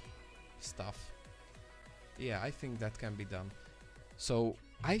end stuff. Yeah, I think that can be done. So,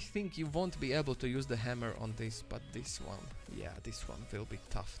 I think you won't be able to use the hammer on this, but this one, yeah, this one will be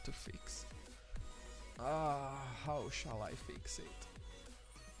tough to fix. How shall I fix it?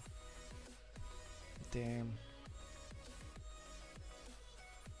 Damn.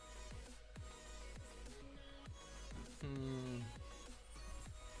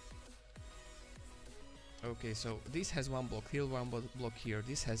 Okay, so this has 1 block here, 1 block here.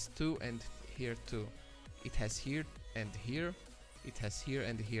 This has 2 and here 2. It has here and here. It has here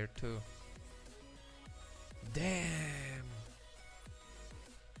and here too. Damn!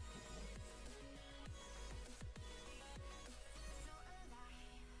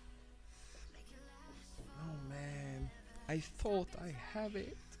 Oh man, I thought I have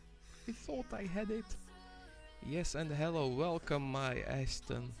it. I thought I had it. Yes, and hello, welcome my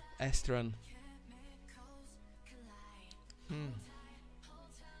Astron.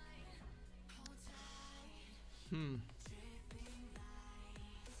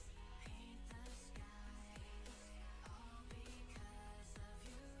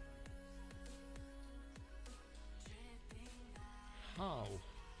 How?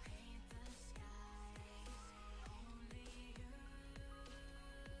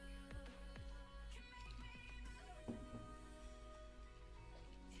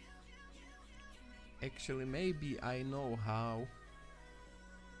 Actually, maybe I know how,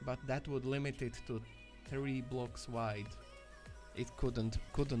 but that would limit it to 3 blocks wide. It could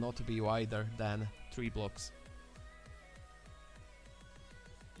not be wider than 3 blocks.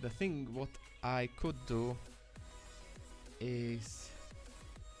 The thing what I could do is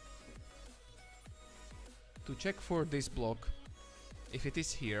to check for this block if it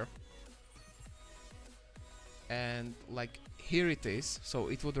is here, and like here it is, so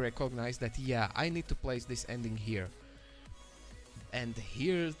it would recognize that yeah, I need to place this ending here, and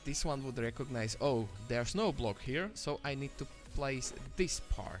here this one would recognize, oh, there's no block here, so I need to place this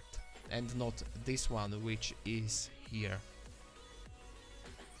part and not this one which is here.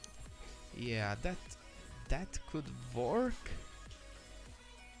 Yeah, that could work,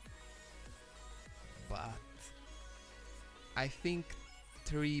 but I think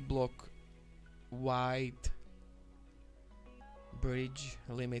 3 block wide bridge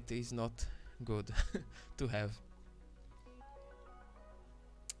limit is not good to have.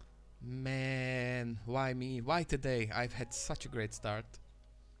 Man, why me? Why today? I've had such a great start.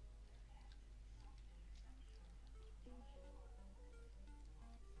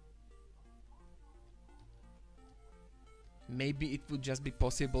 Maybe it would just be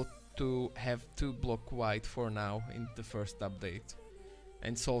possible to have 2 block wide for now in the first update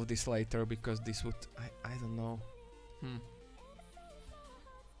and solve this later, because this would... I don't know.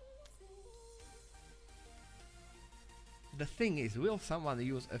 The thing is, will someone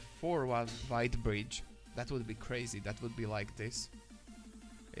use a 4 wide bridge? That would be crazy. That would be like this.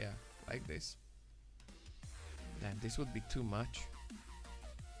 Yeah, like this. Damn, this would be too much.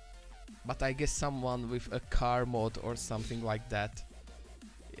 But I guess someone with a car mod or something like that,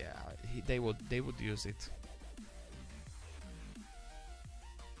 yeah, they would use it.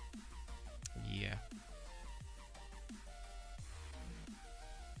 Yeah.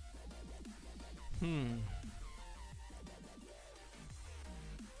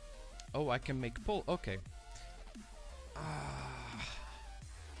 Oh, I can make pole. Okay.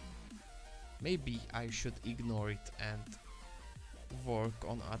 Maybe I should ignore it and work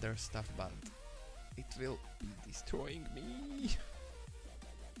on other stuff, but it will be destroying me.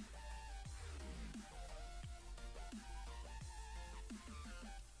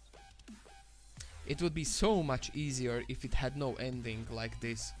 It would be so much easier if it had no ending like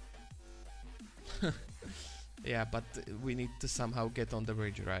this. Yeah, but we need to somehow get on the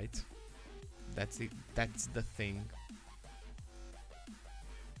bridge, right? That's it. That's the thing.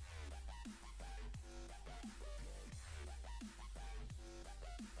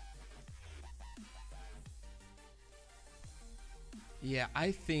 Yeah,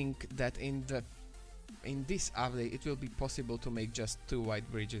 I think that in this update it will be possible to make just 2 wide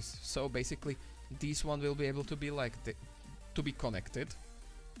bridges. So basically, this one will be able to be like to be connected,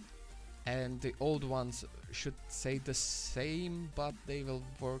 and the old ones should stay the same, but they will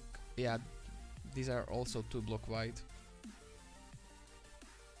work. Yeah, these are also 2 block wide.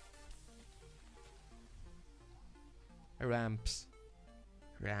 Ramps.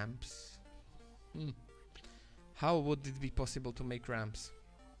 How would it be possible to make ramps?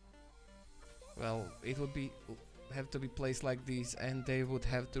 Well, it would have to be placed like this, and they would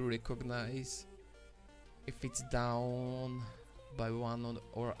have to recognize if it's down by 1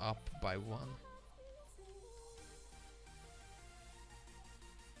 or up by 1.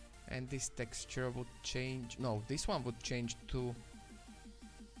 And this texture would change. No, this one would change to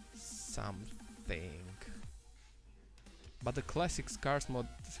something. But the classic cars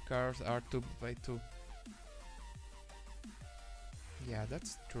are 2 by 2. Yeah,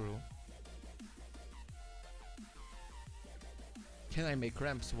 that's true. Can I make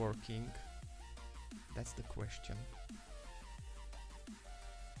ramps working? That's the question.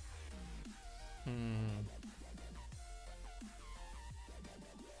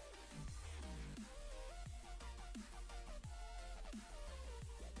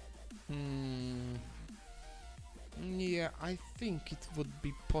 Yeah, I think it would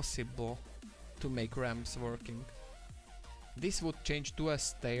be possible to make ramps working. This would change to a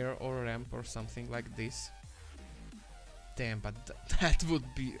stair or ramp or something like this. Damn, but that would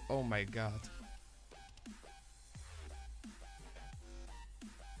be... oh my god.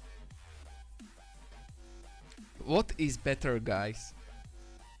 What is better, guys?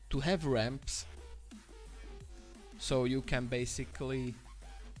 To have ramps, so you can basically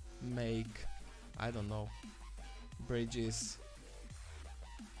make, I don't know, bridges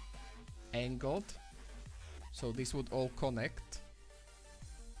angled, so this would all connect,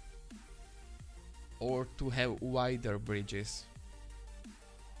 or to have wider bridges,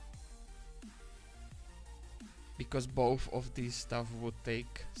 because both of these stuff would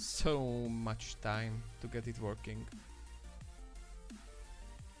take so much time to get it working.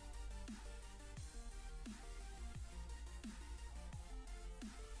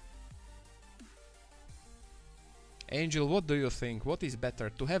 Angel, what do you think? What is better,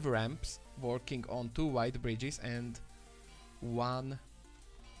 to have ramps working on 2 wide bridges and 1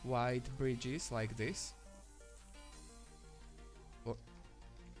 wide bridges like this? Or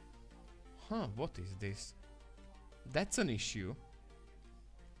what is this? That's an issue.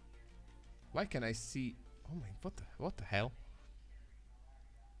 Why can I see... oh my, what the hell?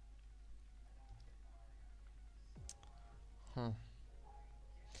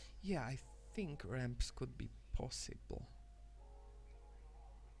 Yeah, I think ramps could be possible.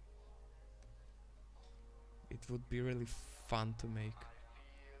 It would be really fun to make.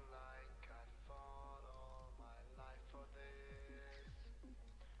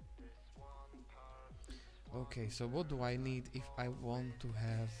 Okay, so what do I need if I want to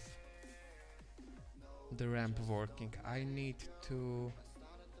have the ramp working? I need to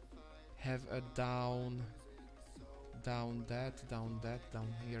have a down that, down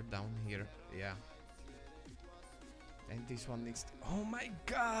here, yeah. And this one needs to... oh my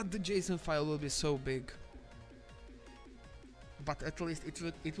god, the JSON file will be so big. but at least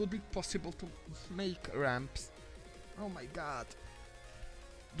it would be possible to make ramps. Oh my god.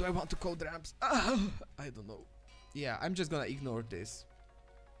 Do I want to code ramps? I don't know. Yeah, I'm just gonna ignore this.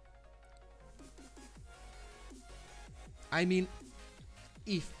 I mean,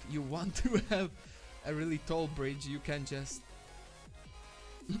 if you want to have a really tall bridge, you can just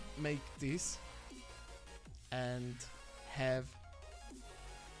make this and have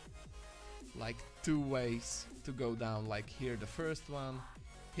like 2 ways to go down, like here the first one,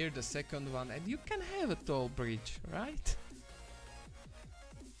 here the second one, and you can have a tall bridge, right?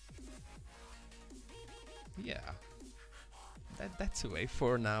 Yeah, that's a way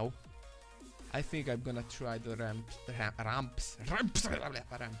for now. I think I'm gonna try the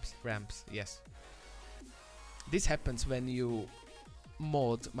ramps, yes. This happens when you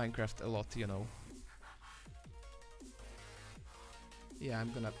mod Minecraft a lot, you know. Yeah,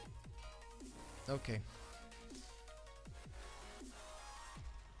 I'm gonna... Okay.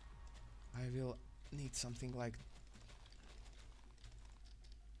 I will need something like...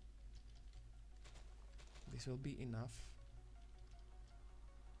 This will be enough.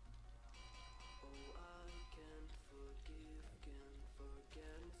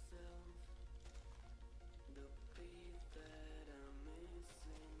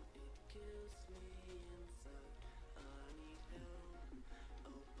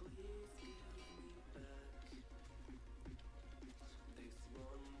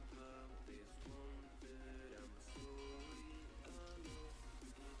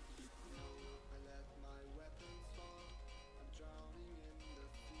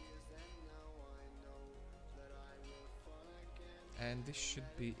 And this should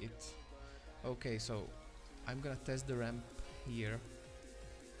be it. Okay, so I'm gonna test the ramp here.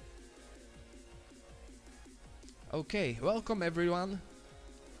 Okay, welcome everyone.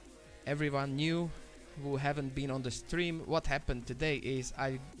 Everyone new who haven't been on the stream. What happened today is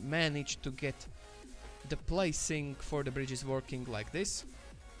I managed to get the placing for the bridges working like this.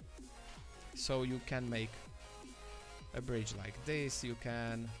 So you can make a bridge like this. You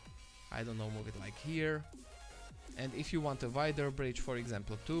can, I don't know, move it like here. And if you want a wider bridge, for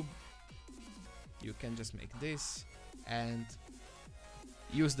example 2, you can just make this and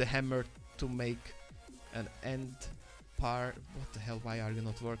use the hammer to make an end part. What the hell, why are you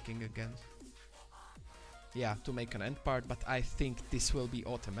not working again? Yeah, to make an end part, but I think this will be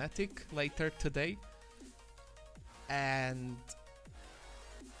automatic later today. And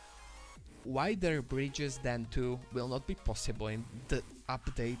wider bridges than 2 will not be possible in the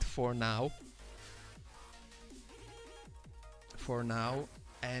update for now.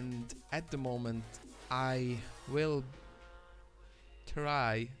 And at the moment I will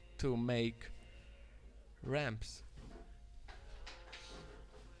try to make ramps.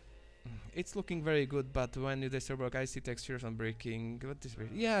 It's looking very good, but when you disturb, I see textures on breaking. What is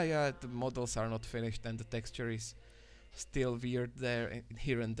weird? Yeah, the models are not finished and the texture is still weird there,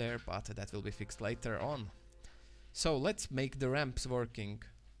 here and there, but that will be fixed later on. So let's make the ramps working.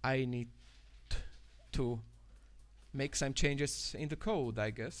 I need to make some changes in the code, I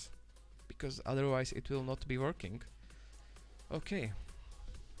guess, because otherwise it will not be working. Okay.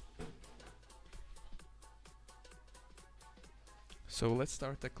 So let's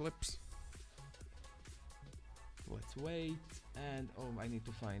start Eclipse. Let's wait, and oh, I need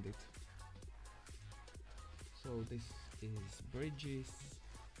to find it. So this is bridges.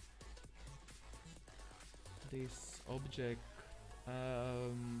 This object,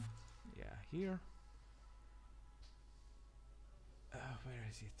 yeah, here. Where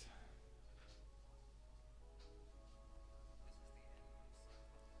is it?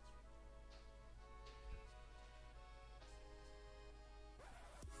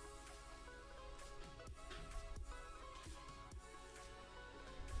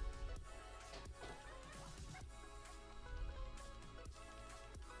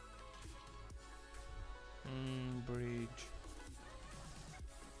 Bridge.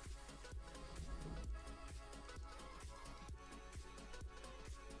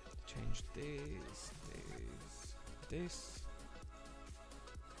 Change this.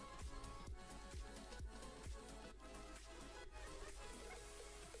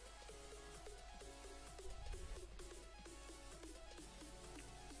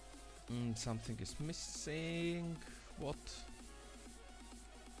 Something is missing. What?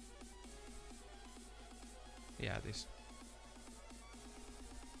 Yeah, this.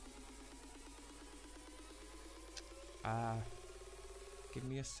 Give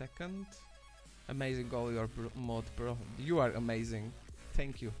me a second. Amazing all your mod, bro. You are amazing.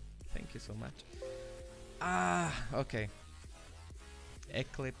 Thank you. Thank you so much. Okay.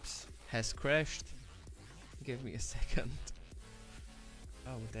 Eclipse has crashed. Give me a second.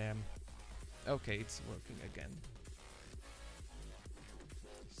 Damn. Okay, it's working again.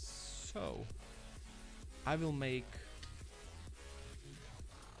 So I will make...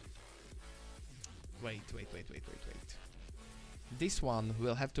 Wait. This one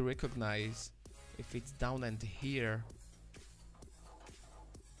will have to recognize if it's down and here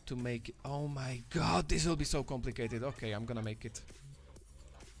to make it. Oh my god, this will be so complicated. Okay, I'm gonna make it.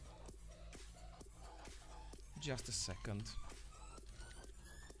 Just a second.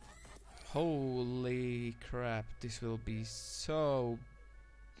 Holy crap, this will be so...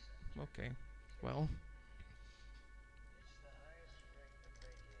 Okay, well...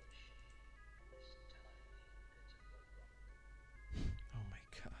 Oh my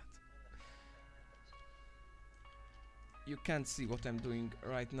god. You can't see what I'm doing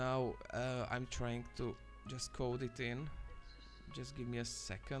right now. I'm trying to just code it in. Just give me a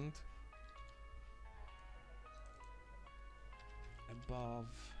second. Above,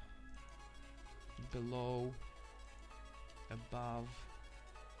 below, above,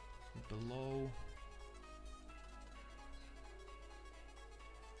 below.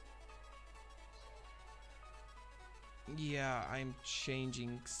 Yeah, I'm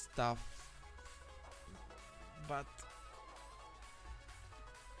changing stuff, but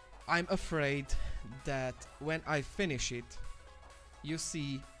I'm afraid that when I finish it, you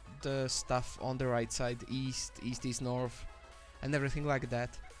see the stuff on the right side, east is north, and everything like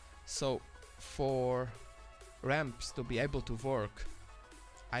that. So for ramps to be able to work,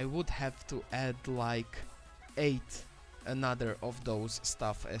 I would have to add like 8 another of those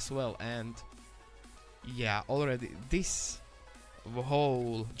stuff as well. And yeah, already this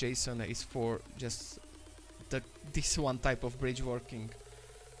whole JSON is for just this one type of bridge working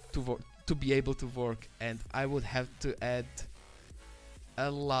to be able to work, and I would have to add a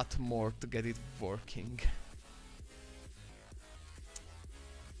lot more to get it working.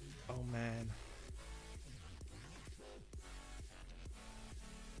 Oh man.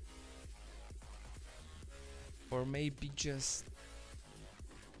 Or maybe just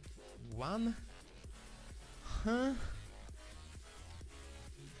one? Huh?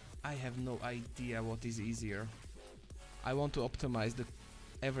 I have no idea what is easier. I want to optimize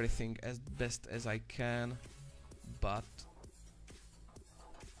everything as best as I can, but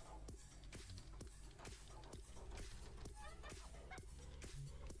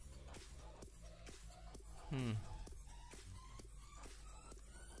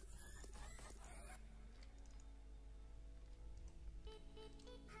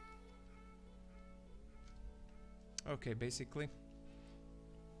okay, basically.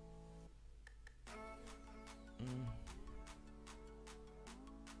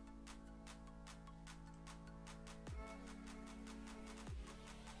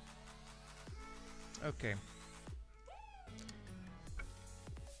 Okay.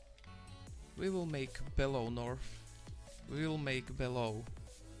 We will make below north. We will make below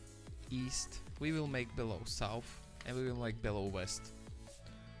east. We will make below south. And we will make below west.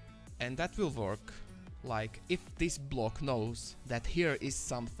 And that will work. Like, if this block knows that here is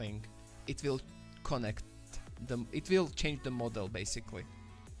something, it will connect them. It will change the model, basically.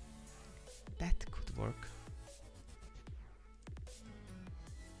 That could work.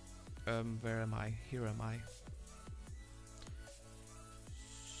 Where am I? Here am I.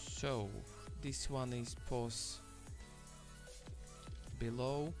 So, this one is pos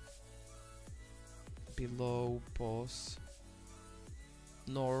below, pos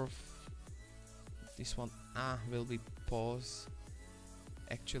north. This one will be pos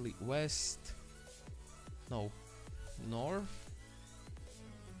actually west, no, north,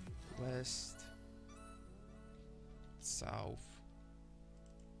 west, south.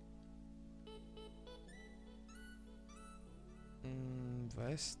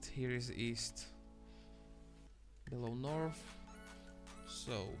 West, here is east, below north,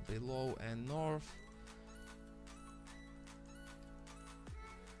 so below and north.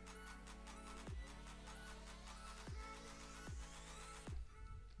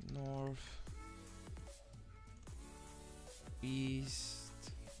 North, east,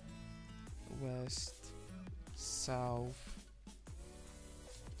 west, south,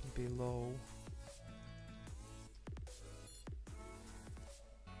 below,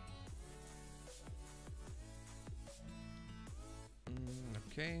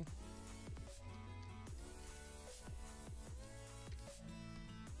 okay.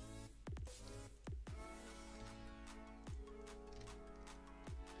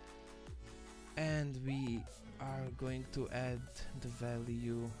 And we are going to add the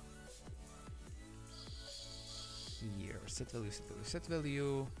value here. Set value, set value, set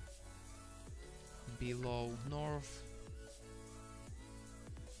value. Below north.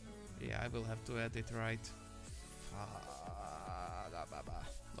 Yeah, I will have to edit right.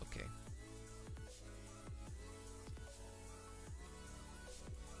 Okay.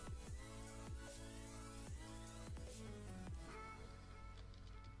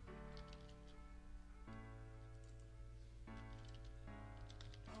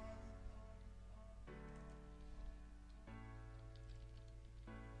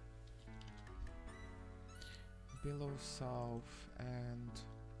 Below south and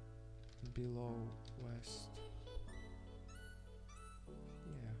below west.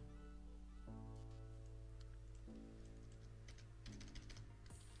 Yeah.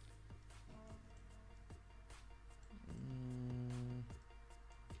 Mm.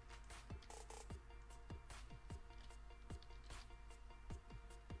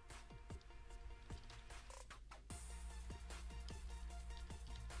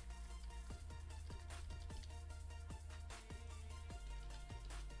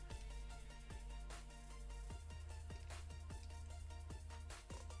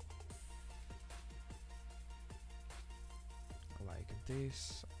 Like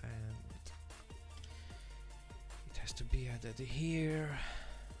this, and it has to be added here,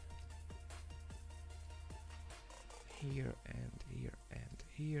 here, and here, and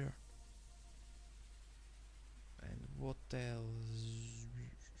here. And what else?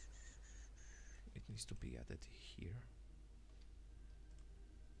 It needs to be added here.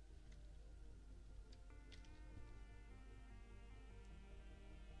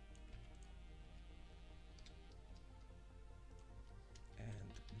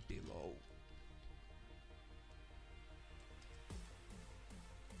 And below.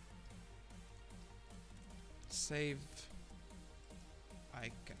 Save.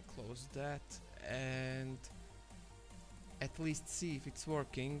 I can close that and at least see if it's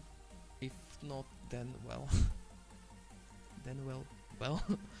working. If not, then well. Then well.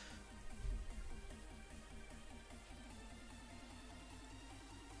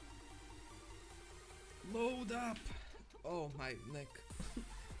 Load up! Oh, my neck.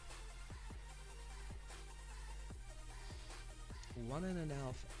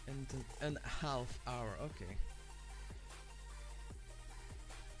 1.5 hour, okay.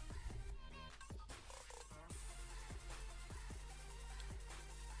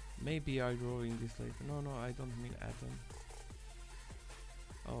 Maybe I'm drawing this later. No, I don't mean Adam.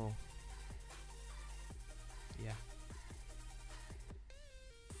 Oh. Yeah.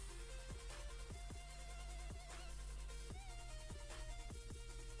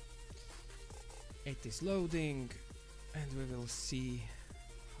 It is loading, and we will see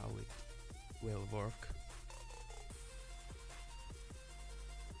how it will work.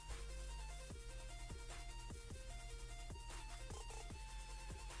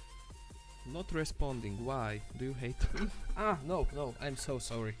 Not responding, why? Do you hate me? No, I'm so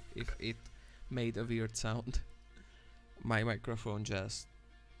sorry if it made a weird sound. My microphone just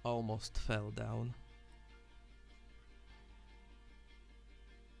almost fell down.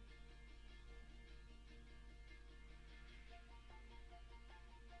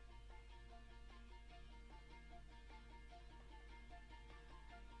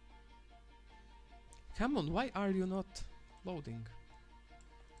 Come on, why are you not loading?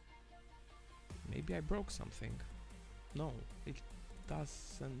 Maybe I broke something. No, it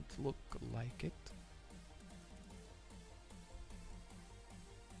doesn't look like it.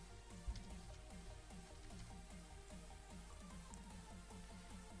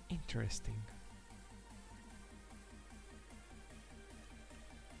 Interesting.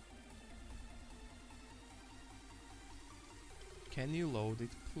 Can you load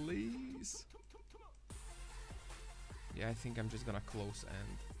it, please? Yeah, I think I'm just gonna close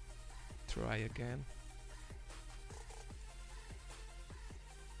and try again.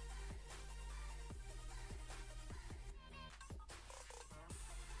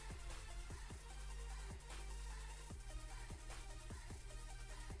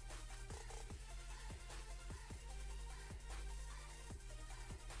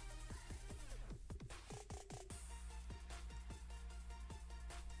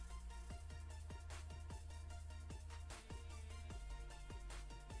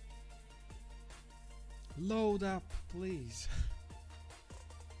 Load up, please.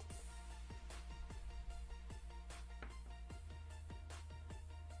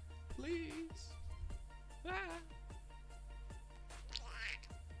 Please. Ah.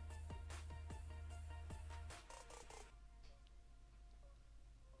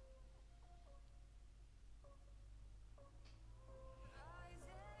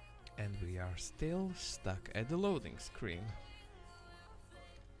 And we are still stuck at the loading screen.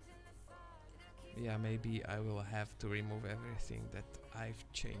 Yeah, maybe I will have to remove everything that I've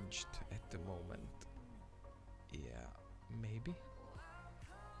changed at the moment. Yeah, maybe.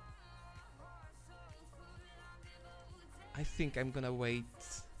 I think I'm gonna wait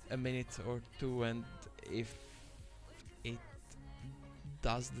a minute or two, and if it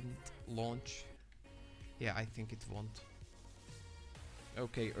doesn't launch, yeah, I think it won't.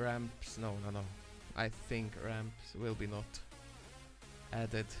 Okay, ramps, no. I think ramps will be not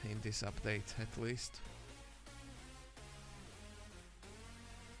added in this update, at least.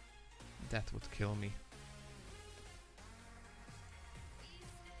 That would kill me.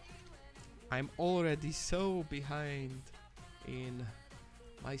 I'm already so behind in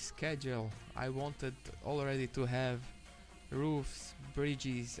my schedule. I wanted already to have roofs,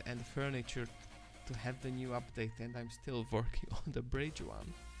 bridges and furniture to have the new update, and I'm still working on the bridge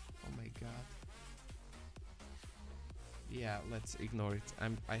one. Oh my god. Yeah, let's ignore it.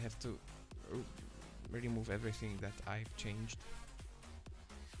 I have to remove everything that I've changed.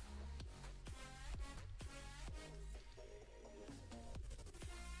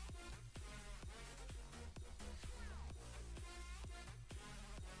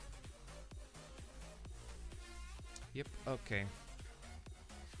 Yep, okay.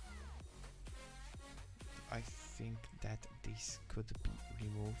 I think that this could be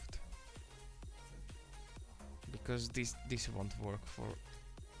removed, because this won't work for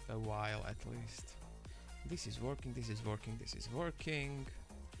a while at least. This is working, this is working, this is working.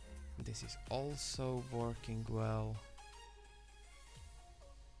 This is also working well.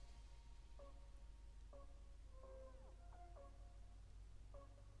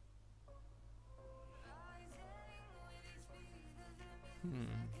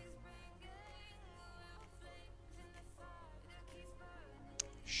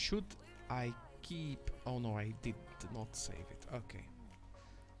 Should I keep... Oh no, I did not save it. Okay.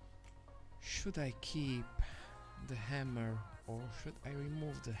 Should I keep the hammer, or should I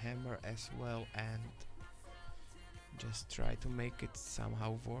remove the hammer as well and just try to make it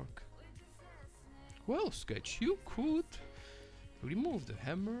somehow work? Well, Sketch, you could remove the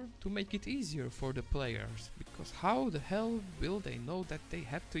hammer to make it easier for the players, because how the hell will they know that they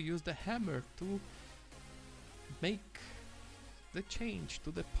have to use the hammer to make the change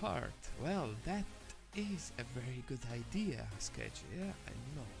to the part? Well, that is a very good idea, Sketch. Yeah,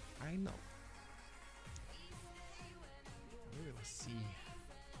 I know. We will see.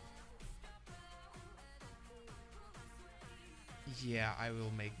 Yeah, I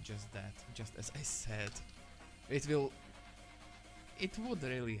will make just that, just as I said. It would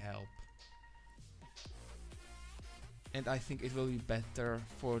really help. And I think it will be better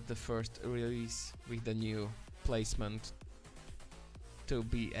for the first release with the new placement to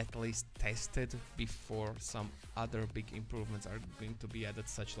be at least tested before some other big improvements are going to be added,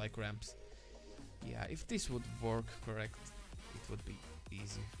 such like ramps. Yeah, if this would work correct, it would be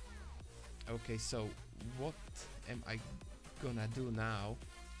easy. Okay, so what am I gonna do now?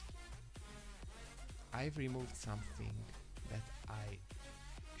 I've removed something that I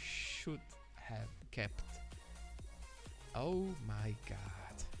should have kept. Oh my god.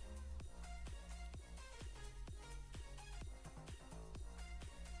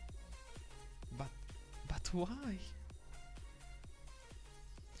 But why?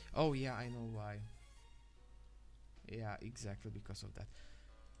 Oh yeah, I know why. Yeah, exactly because of that.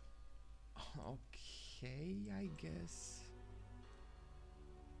 Okay, I guess.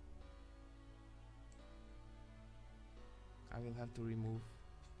 I will have to remove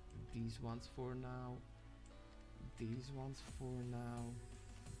these ones for now. These ones for now.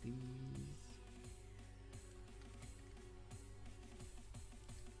 These.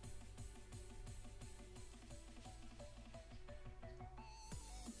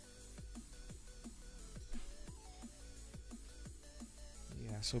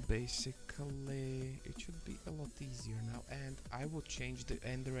 Yeah, so basically it should be a lot easier now, and I will change the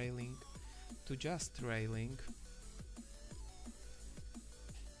end railing to just railing.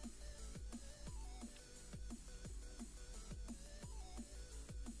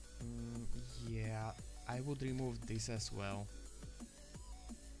 Yeah, I would remove this as well.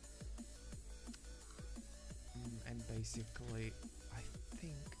 And basically I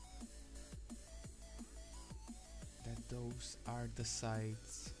think that those are the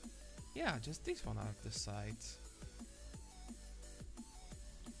sides. Yeah, just this one are the sides.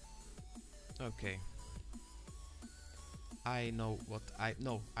 Okay. I know what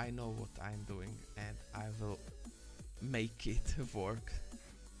I'm doing, and I will make it work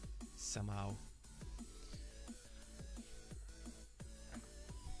somehow.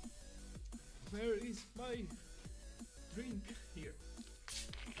 Where is my drink? Here.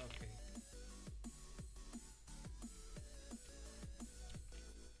 Okay.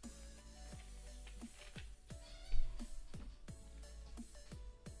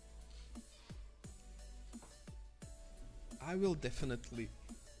 I will definitely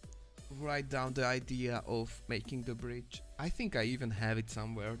write down the idea of making the bridge. I think I even have it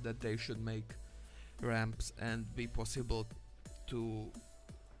somewhere that they should make ramps and be possible to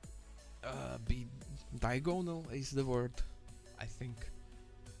be diagonal is the word, I think.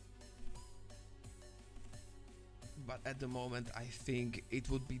 But at the moment I think it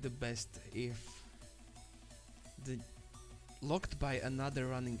would be the best if the locked by another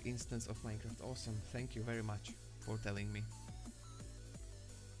running instance of Minecraft. Awesome, thank you very much for telling me.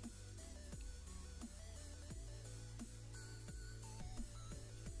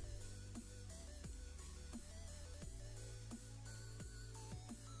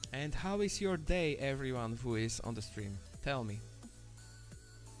 And how is your day, everyone who is on the stream? Tell me.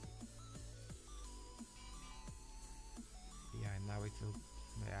 Yeah, now it will...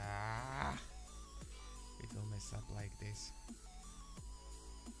 Ah, it will mess up like this.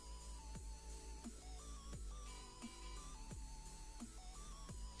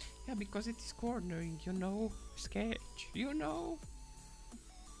 Yeah, because it is cornering, you know, sketch, you know.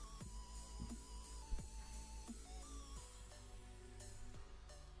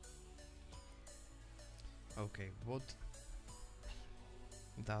 Okay, what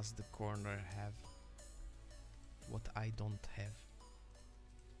does the corner have? What I don't have?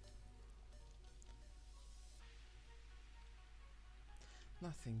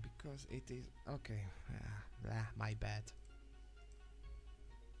 Nothing, because it is... Okay, my bad.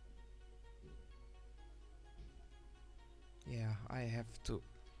 Yeah, I have to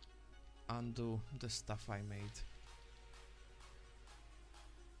undo the stuff I made.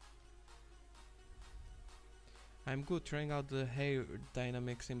 I'm good trying out the hair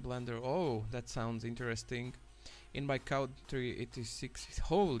dynamics in Blender. Oh, that sounds interesting. In my country it is 6.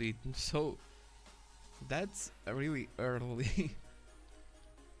 Holy, so that's really early.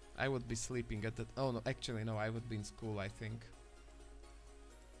 I would be sleeping at that. Oh no, actually no, I would be in school, I think.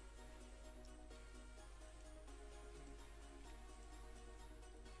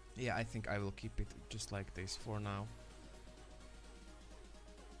 Yeah, I think I will keep it just like this for now.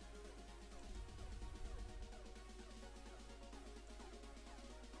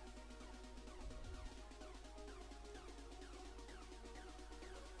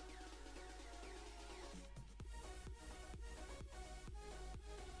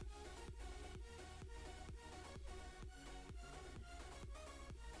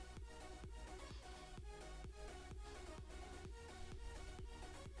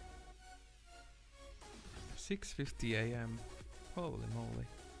 .50 AM. Holy moly.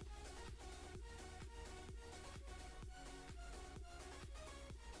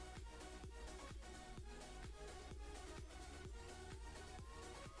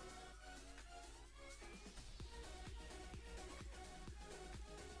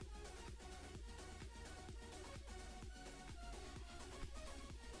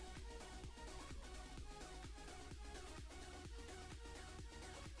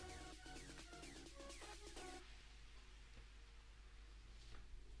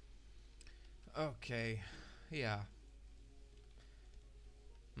 Okay, yeah.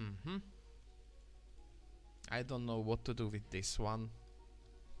 I don't know what to do with this one.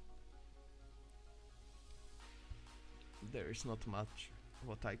 There is not much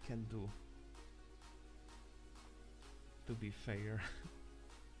what I can do, to be fair.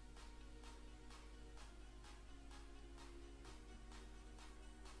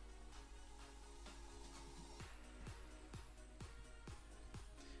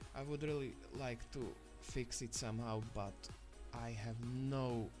 I would really like to fix it somehow, but I have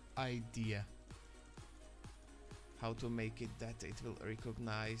no idea how to make it that it will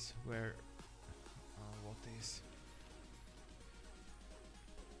recognize where what is.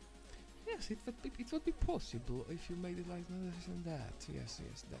 Yes, it would be possible if you made it like this and that. Yes,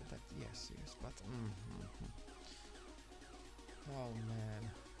 yes, but oh man.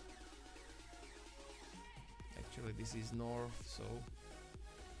 Actually, this is north, so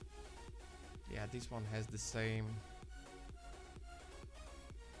yeah, this one has the same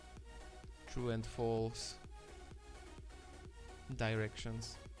true and false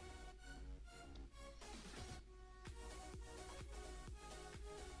directions.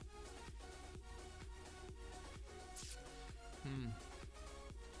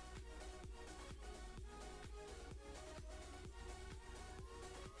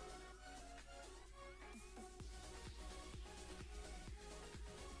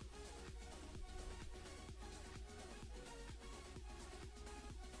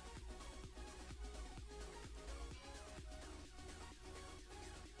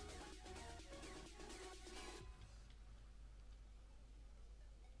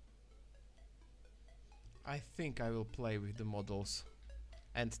 I think I will play with the models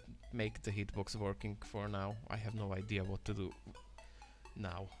and make the hitbox working for now. I have no idea what to do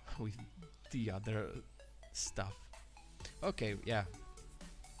now with the other stuff. Okay, yeah.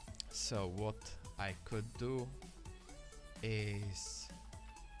 So what I could do is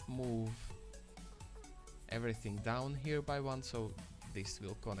move everything down here by one, so this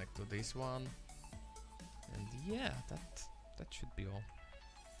will connect to this one. And yeah, that should be all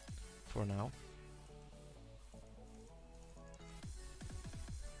for now.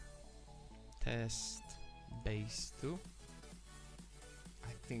 Test base 2.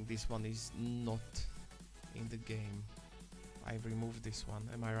 I think this one is not in the game. I've removed this one,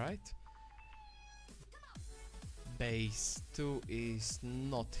 am I right? Base 2 is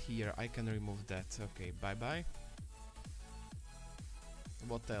not here. I can remove that. Okay, bye bye.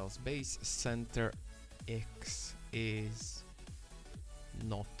 What else? Base center X is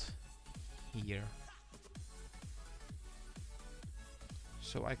not here.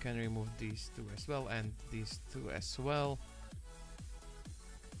 So I can remove these two as well and these two as well.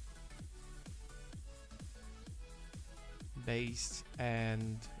 Base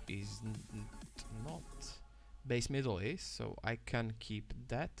and is not. Base middle is, so I can keep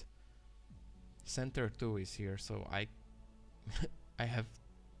that. Center 2 is here, so I I have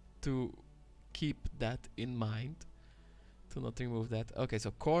to keep that in mind to not remove that. Okay,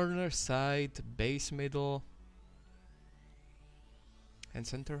 so corner, side, base middle and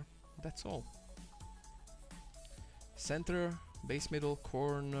center. That's all. Center, base middle,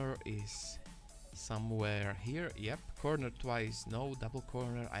 corner is somewhere here. Yep, corner twice, no. Double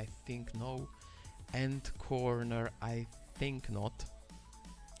corner, I think no. End corner, I think not.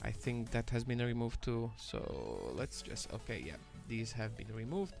 I think that has been removed too. So let's just, okay, yeah, these have been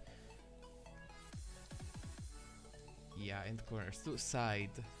removed. Yeah, end corners too. Side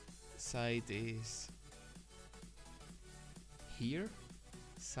is here.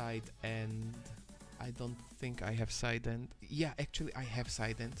 Side end, I don't think I have side end. Yeah, actually I have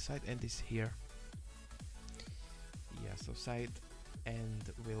side end. Side end is here. Yeah, so side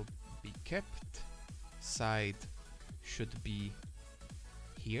end will be kept. Side should be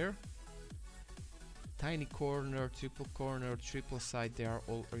here. Tiny corner, triple side, they are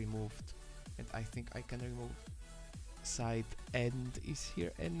all removed. And I think I can remove side end is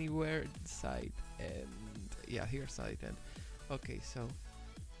here anywhere. Side end, yeah, here side end. Okay, so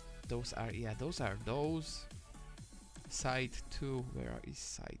those are, yeah, those are those. Side 2, where is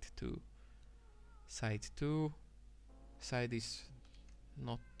side 2? Side 2, side is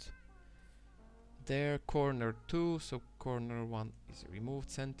not there. Corner 2, so corner 1 is removed.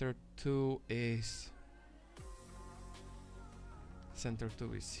 Center 2 is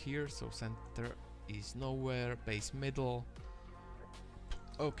here, so center is nowhere. Base middle.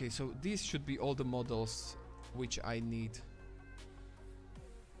 Okay, so these should be all the models which I need.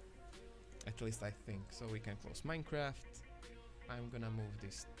 At least I think. So we can close Minecraft. I'm gonna move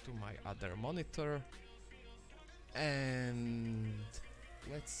this to my other monitor. And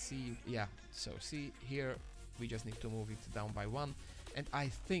let's see. Yeah, so see here, we just need to move it down by one. And I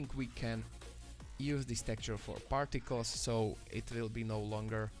think we can use this texture for particles, so it will be no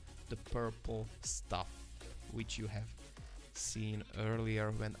longer the purple stuff which you have seen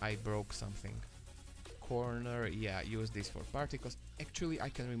earlier when I broke something. Corner, yeah, use this for particles. Actually, I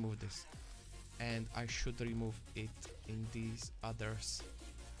can remove this. And I should remove it in these others.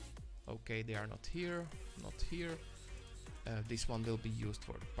 Okay, they are not here, not here. This one will be used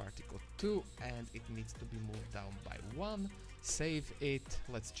for the particle 2 and it needs to be moved down by 1. Save it.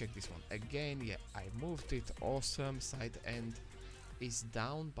 Let's check this one again. Yeah, I moved it. Awesome. Side end is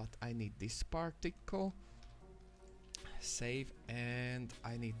down, but I need this particle. Save, and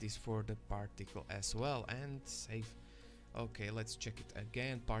I need this for the particle as well, and save. Okay, let's check it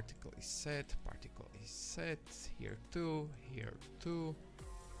again. Particle is set. Here too, here too,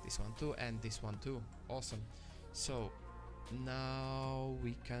 this one too, and this one too. Awesome. So now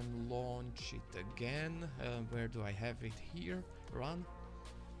we can launch it again. Where do I have it? Here. Run.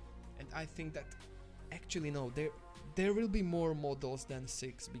 And I think that actually no, there will be more models than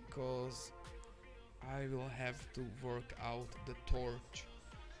 6 because I will have to work out the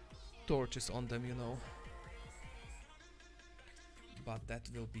torches on them, you know. But that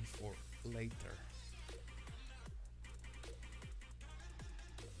will be for later.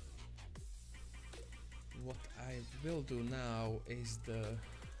 What I will do now is the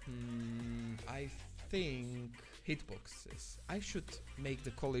I think hitboxes. I should make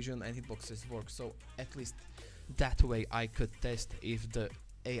the collision and hitboxes work, so at least that way I could test if the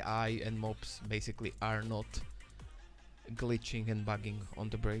AI and mobs basically are not glitching and bugging on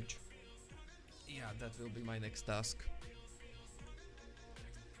the bridge. Yeah, that will be my next task.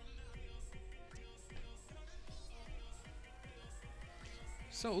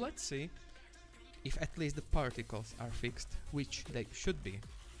 So let's see if at least the particles are fixed, which they should be.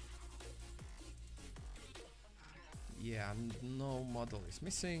 Yeah, no model is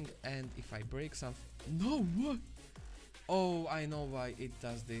missing, and if I break some... No, what? Oh, I know why it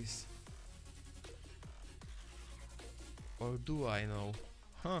does this. Or do I know?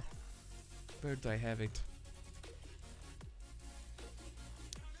 Huh. Where do I have it?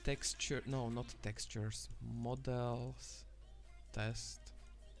 Texture... No, not textures. Models... Test...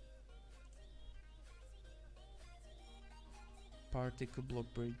 Particle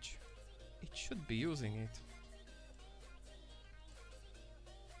block bridge. It should be using it.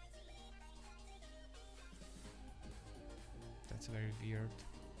 That's very weird.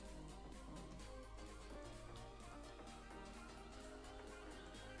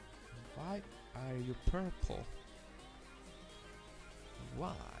 Why are you purple?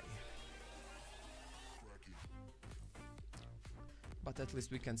 Why? But at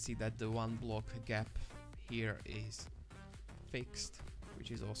least we can see that the one block gap here is fixed, which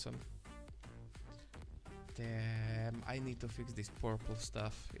is awesome. Damn, I need to fix this purple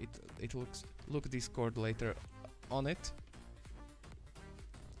stuff. It looks... Look Discord later on it.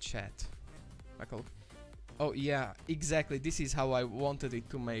 Chat. Macaw. Oh yeah, exactly. This is how I wanted it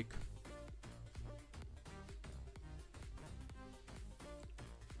to make.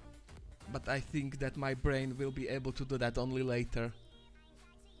 But I think that my brain will be able to do that only later.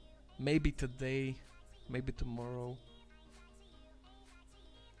 Maybe today, maybe tomorrow.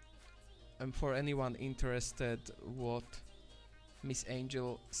 And for anyone interested what Miss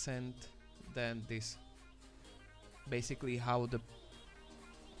Angel sent, then this basically how the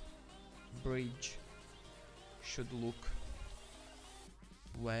bridge should look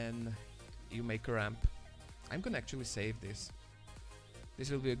when you make a ramp. I'm gonna actually save this. This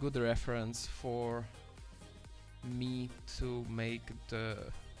will be a good reference for me to make the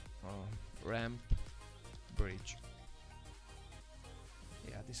ramp bridge.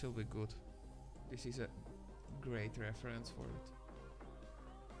 Yeah, this will be good. This is a great reference for it.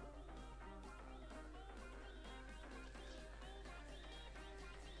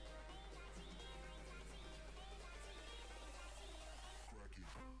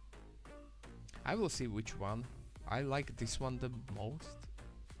 I will see which one. I like this one the most.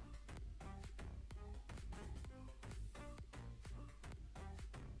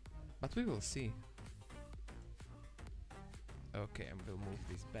 But we will see. Okay, and we'll move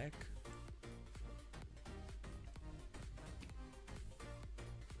this back.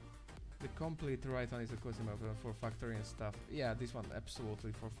 The complete right one is a custom for factory and stuff. Yeah, this one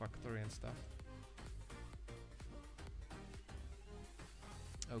absolutely for factory and stuff.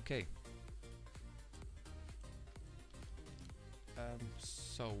 Okay.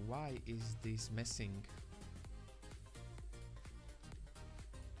 So why is this messing?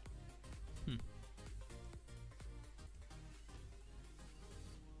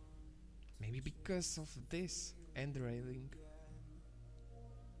 Maybe because of this end railing.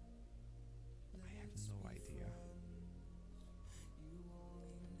 I have no idea.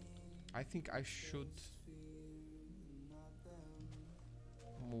 I think I should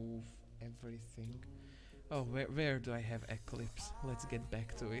move everything. Oh, where do I have Eclipse? Let's get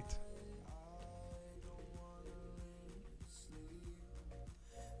back to it.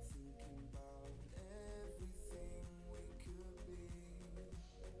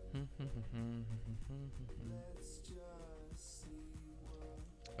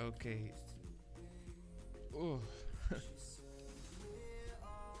 Okay. Oh.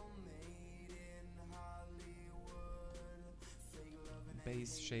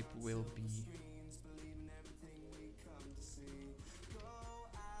 Base shape will be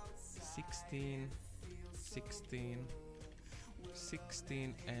 16, 16,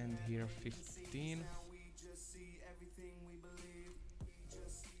 16, and here 15.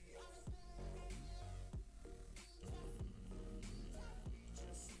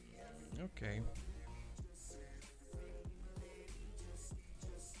 Okay.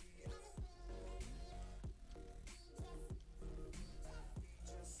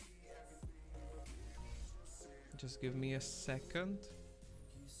 Just give me a second.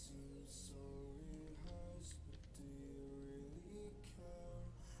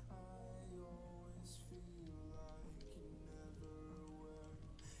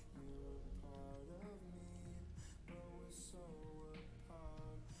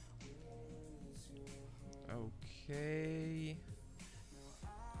 Okay.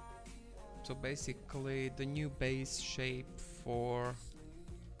 So basically the new base shape for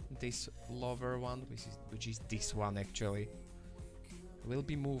this lower one, which is this one actually, will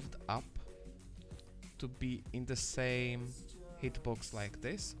be moved up to be in the same hitbox like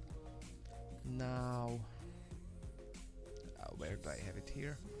this. Now, where do I have it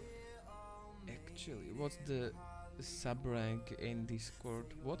here? Actually, what's the sub rank in Discord?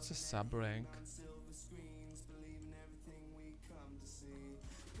 What's a sub rank?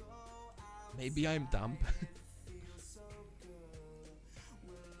 Maybe I'm dumb.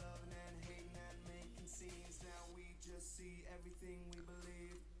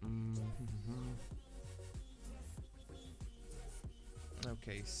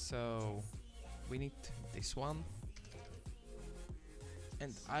 Okay, so we need this one,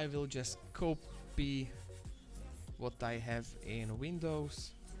 and I will just copy what I have in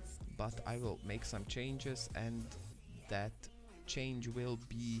Windows, but I will make some changes, and that change will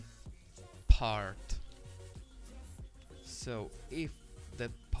be part. So if the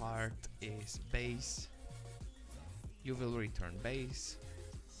part is base, you will return base.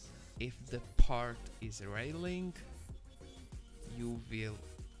 If the part is railing, you will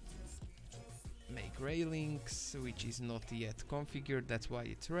make railings, which is not yet configured, that's why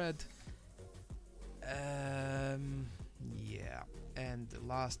it's red. Yeah, and the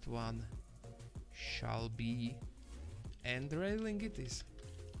last one shall be end railing. It is,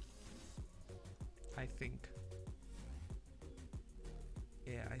 I think.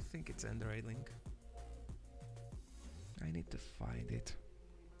 Yeah, I think it's end railing. I need to find it.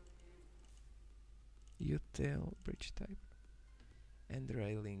 Util bridge type. End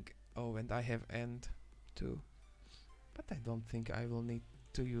railing. Oh, and I have end too. But I don't think I will need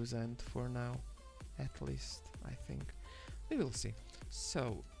to use end for now. At least, I think. We will see.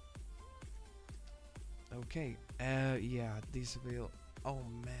 So, okay. Yeah, this will... Oh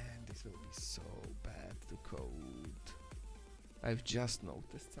man, this will be so bad to code. I've just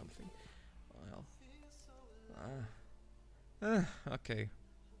noticed something. Well... okay.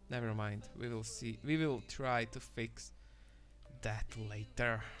 Never mind. We will see. We will try to fix that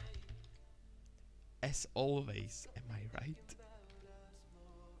later. As always, am I right?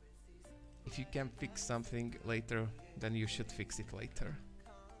 If you can fix something later, then you should fix it later.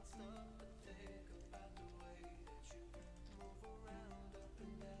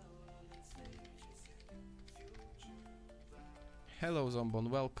 Hello Zombon,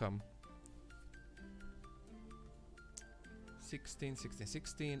 welcome. 16, 16,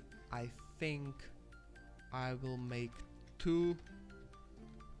 16. I think I will make 2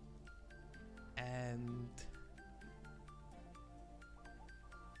 and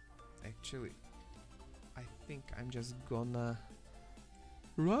actually I think I'm just gonna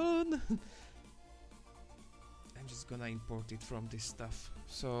run. I'm just gonna import it from this stuff.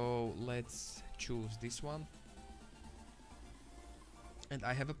 So let's choose this one, and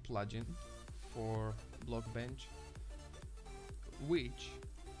I have a plugin for Blockbench, which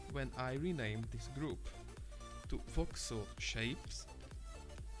when I rename this group to voxel shapes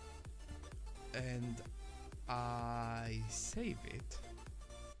and I save it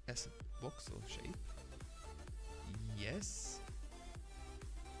as a voxel shape, yes,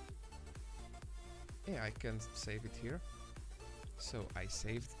 yeah, I can save it here. So I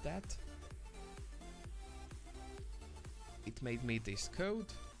saved that. It made me this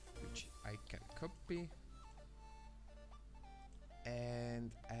code, which I can copy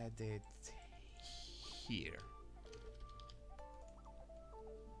and add it here.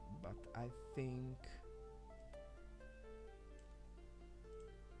 But I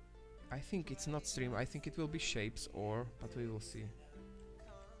think it's not stream. I think it will be shapes, or but we will see.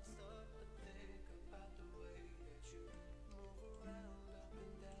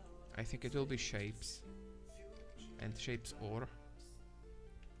 I think it will be shapes and shapes or.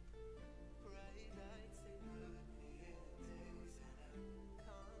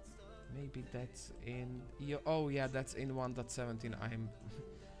 Maybe that's in... oh yeah, that's in 1.17. I'm...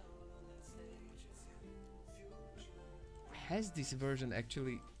 Has this version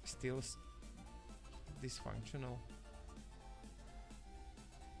actually still dysfunctional?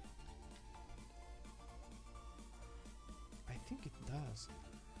 I think it does.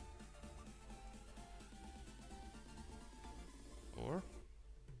 Or?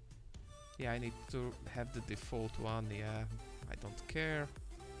 Yeah, I need to have the default one. Yeah, I don't care.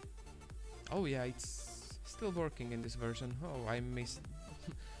 Oh yeah, it's still working in this version. Oh, I missed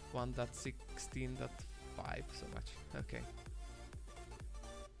 1.16.5 so much. Okay.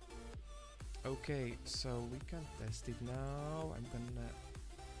 Okay, so we can test it now. I'm gonna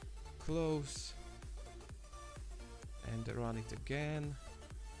close and run it again.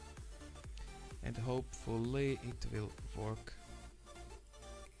 And hopefully it will work.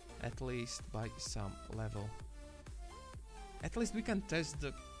 at least by some level. At least we can test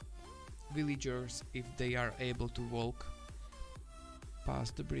the villagers if they are able to walk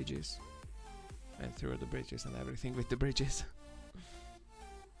past the bridges and through the bridges and everything with the bridges.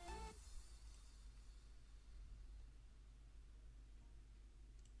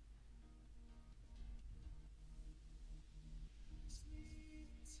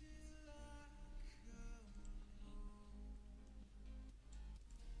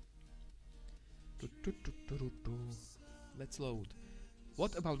 Let's load.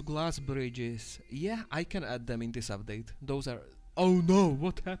 What about glass bridges? Yeah, I can add them in this update. Those are... Oh no,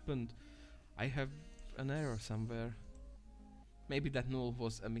 what happened? I have an error somewhere. Maybe that null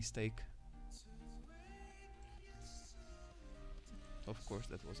was a mistake. Of course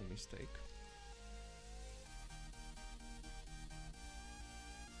that was a mistake.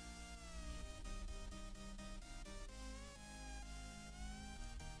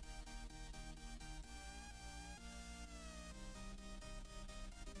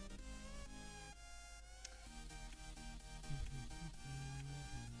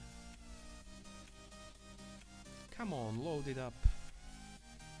 Come on, load it up.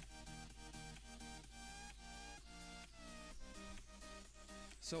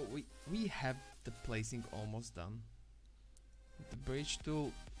 So we have the placing almost done. The bridge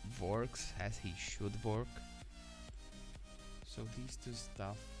tool works as he should work. So these two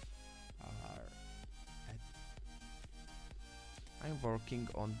stuff are I'm working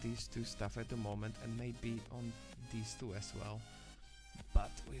on these two stuff at the moment and maybe on these two as well.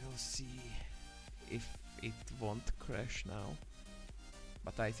 But we will see if it won't crash now.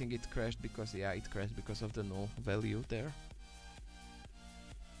 But I think it crashed because, yeah, it crashed because of the null value there.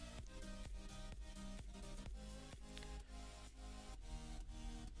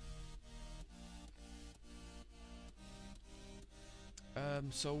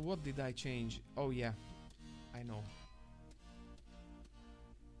 So what did I change? Oh yeah, I know.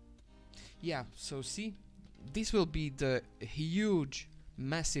 Yeah, so see, this will be the huge,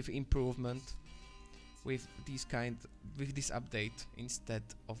 massive improvement with this update instead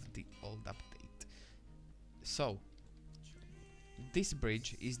of the old update. So this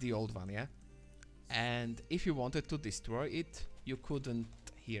bridge is the old one, yeah? And if you wanted to destroy it, you couldn't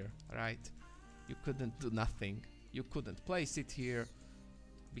here, right? You couldn't do nothing. You couldn't place it here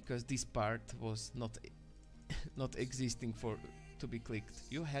because this part was not not existing for to be clicked.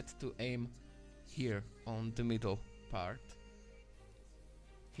 You had to aim here on the middle part.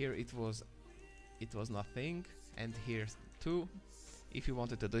 Here it was nothing, and here too. If you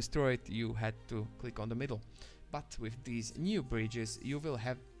wanted to destroy it, you had to click on the middle. But with these new bridges, you will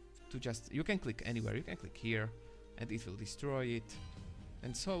have to you can click anywhere. You can click here and it will destroy it,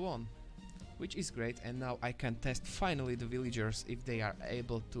 and so on, which is great. And now I can test finally the villagers if they are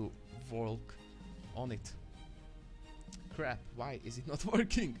able to walk on it. Crap, why is it not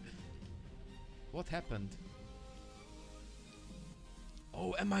working? What happened?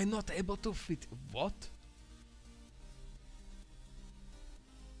 Oh, am I not able to fit? What?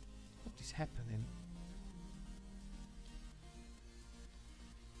 What is happening?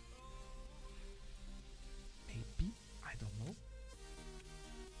 Maybe? I don't know.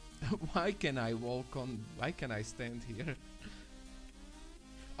 Why can I walk on? Why can I stand here?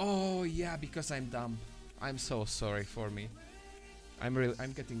 Oh yeah, because I'm dumb. I'm so sorry for me. I'm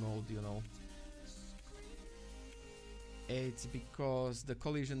getting old, you know. It's because the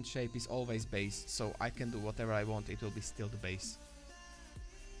collision shape is always base, so I can do whatever I want, it will be still the base.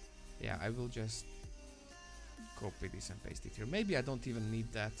 Yeah, I will just copy this and paste it here. Maybe I don't even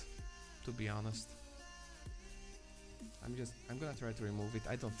need that, to be honest. I'm gonna try to remove it.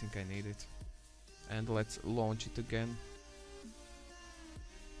 I don't think I need it. And let's launch it again.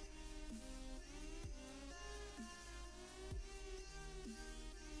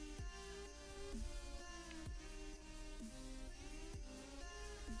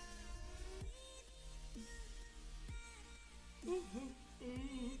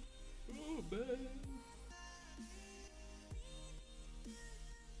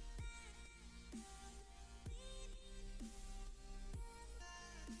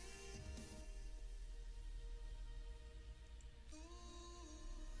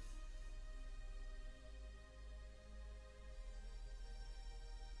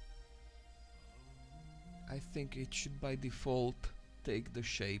 I think it should by default take the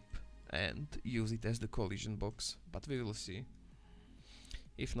shape and use it as the collision box, but we will see.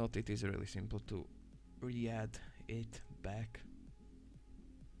 If not, it is really simple to re-add it back.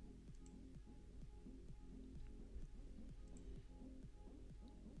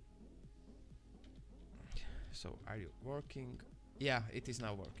 So, are you working? Yeah, it is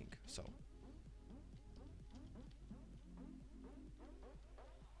now working, so.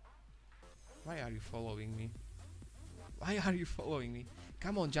 Why are you following me? Why are you following me?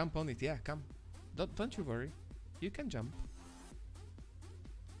 Come on, jump on it, yeah, come. Don't you worry. You can jump.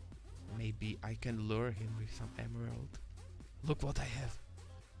 Maybe I can lure him with some emerald. Look what I have.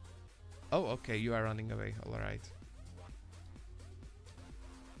 Oh, okay, you are running away, alright.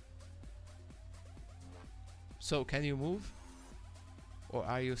 So, can you move? Or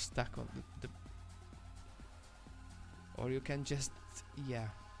are you stuck on the... Or you can just... Yeah.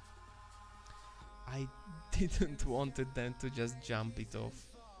 I didn't want it then to just jump it off.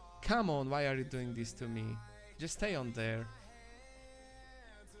 Come on, why are you doing this to me? Just stay on there.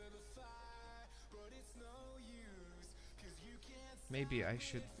 Maybe I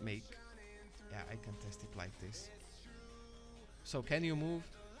should make... Yeah, I can test it like this. So, can you move?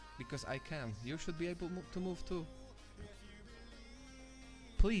 Because I can. You should be able to move too.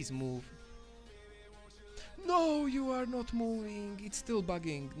 Please move. No, you are not moving. It's still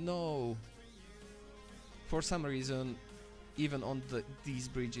bugging. No. For some reason, even on these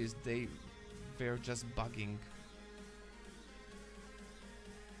bridges, they were just bugging.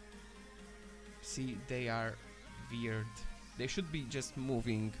 See, they are weird. They should be just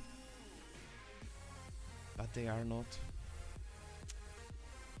moving. But they are not.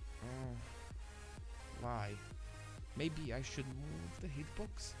 Oh. Why? Maybe I should move the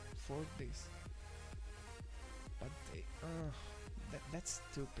hitbox for this. But they... that's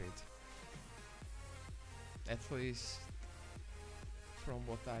stupid. At least from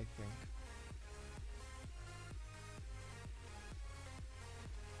what I think.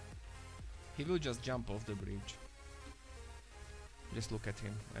 He will just jump off the bridge. Just look at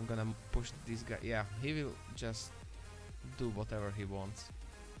him. I'm gonna push this guy. Yeah, he will just do whatever he wants.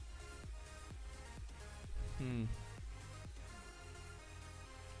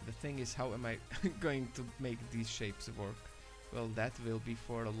 The thing is, how am I going to make these shapes work? Well, that will be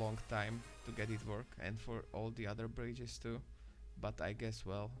for a long time to get it work, and for all the other bridges too. But I guess,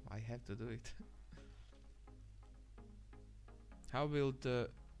 well, I have to do it. How will the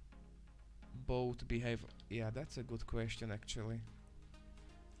boat behave? Yeah, that's a good question actually.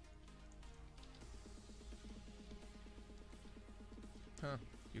 Huh,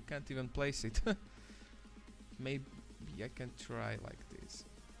 you can't even place it. Maybe I can try like this.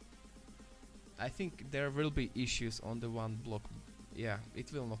 I think there will be issues on the one block. Yeah,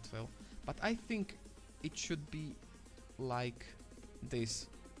 it will not fail. But I think it should be like this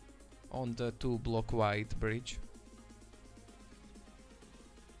on the 2 block wide bridge.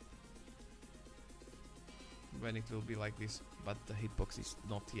 When it will be like this. But the hitbox is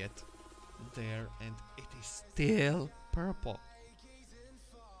not yet there and it is still purple.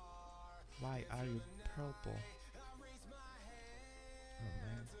 Why are you purple? Oh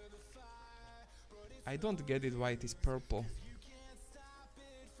man. I don't get it why it is purple.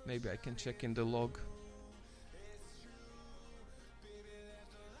 Maybe I can check in the log.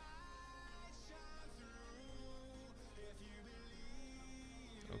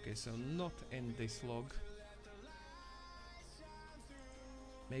 Okay, so not in this log.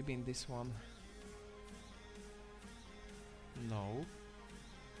 Maybe in this one. No.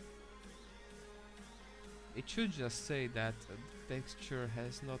 It should just say that texture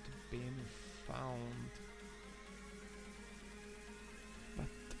has not been found. But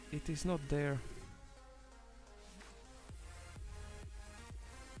it is not there.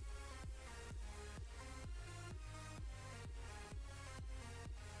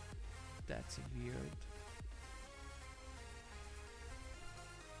 That's weird.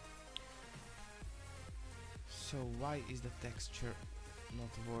 So why is the texture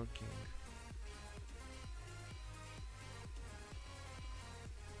not working?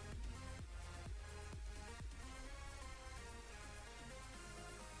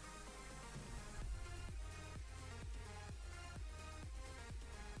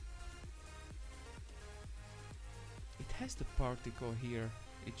 It has the particle here.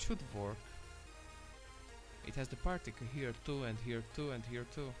 It should work. It has the particle here too, and here too, and here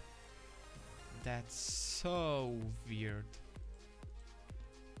too. That's so weird.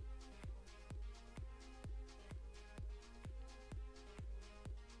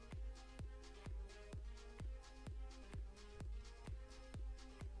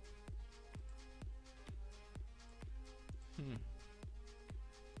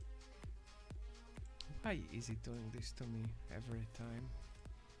 Why is it doing this to me every time?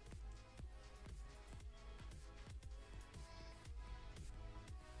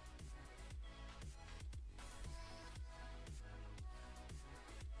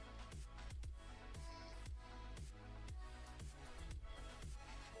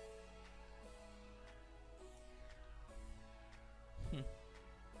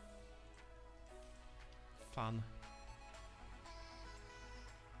 fun.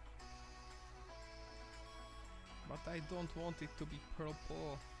 But I don't want it to be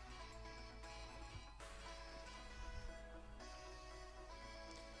purple.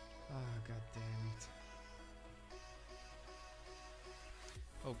 Ah, god damn it.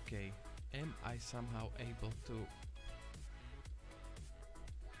 Okay, am I somehow able to...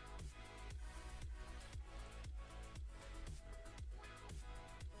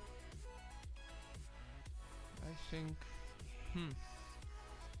 I think...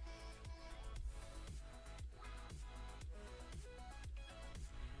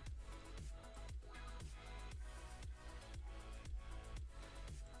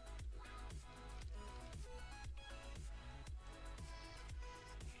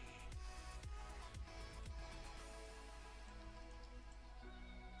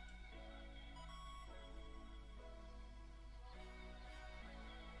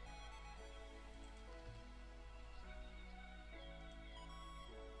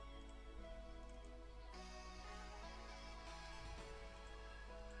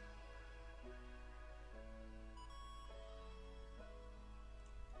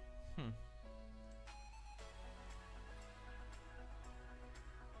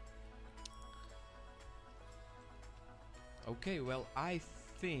 Okay, well, I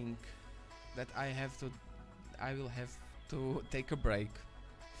think that I will have to take a break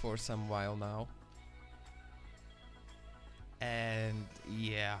for some while now. And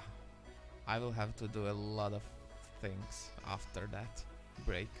yeah, I will have to do a lot of things after that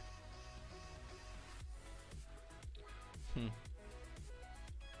break.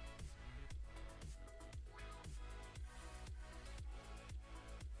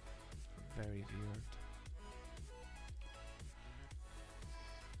 Very weird.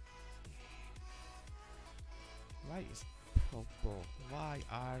 Why is purple? Why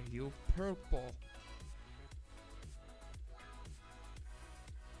are you purple?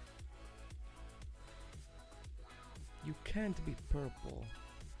 You can't be purple.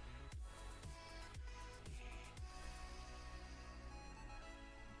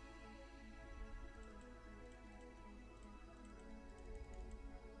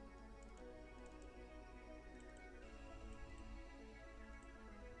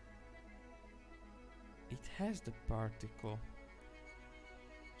 It has the particle.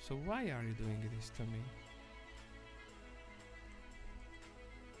 So why are you doing this to me?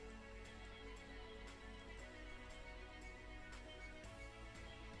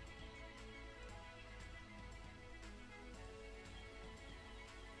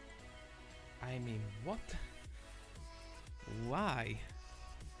 I mean, what? Why?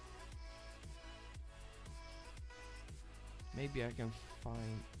 Maybe I can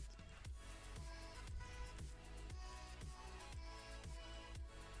find...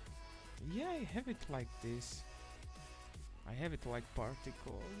 Yeah, I have it like this. I have it like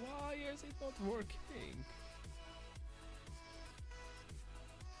particle. Why is it not working?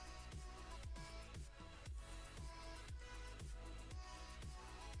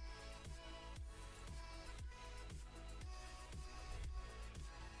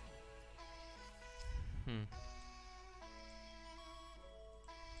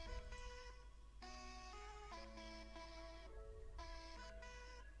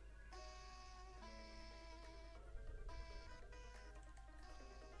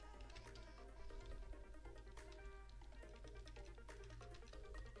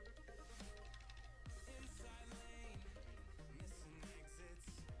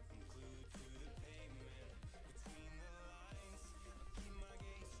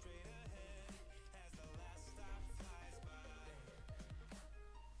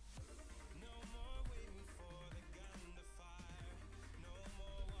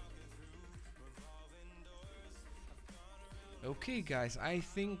 Okay guys, I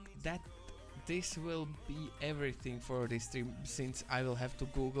think that this will be everything for this stream, since I will have to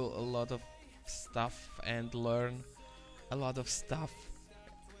Google a lot of stuff and learn a lot of stuff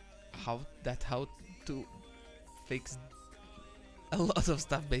how to fix a lot of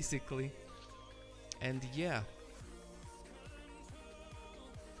stuff basically. And yeah,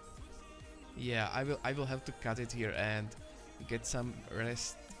 I will have to cut it here and get some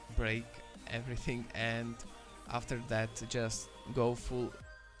rest, break everything, and after that just go full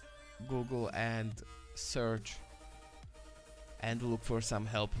Google and search and look for some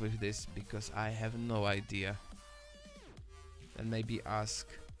help with this, because I have no idea, and maybe ask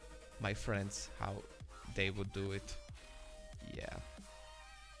my friends how they would do it.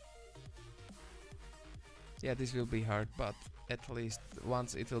 Yeah, this will be hard, but at least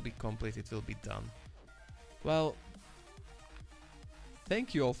once it will be complete, it will be done. Well,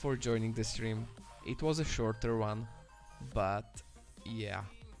 thank you all for joining the stream. It was a shorter one, but yeah.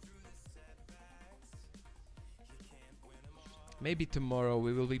 Maybe tomorrow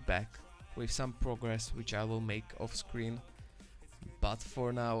we will be back with some progress which I will make off screen. But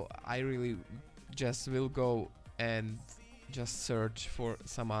for now, I really just will go and just search for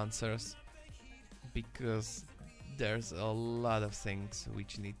some answers, because there's a lot of things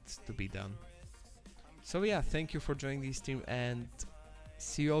which needs to be done. So yeah, thank you for joining this stream and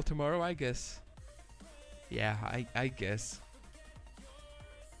see you all tomorrow, I guess. Yeah, I guess.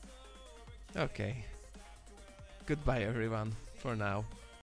 Okay. Goodbye everyone, for now.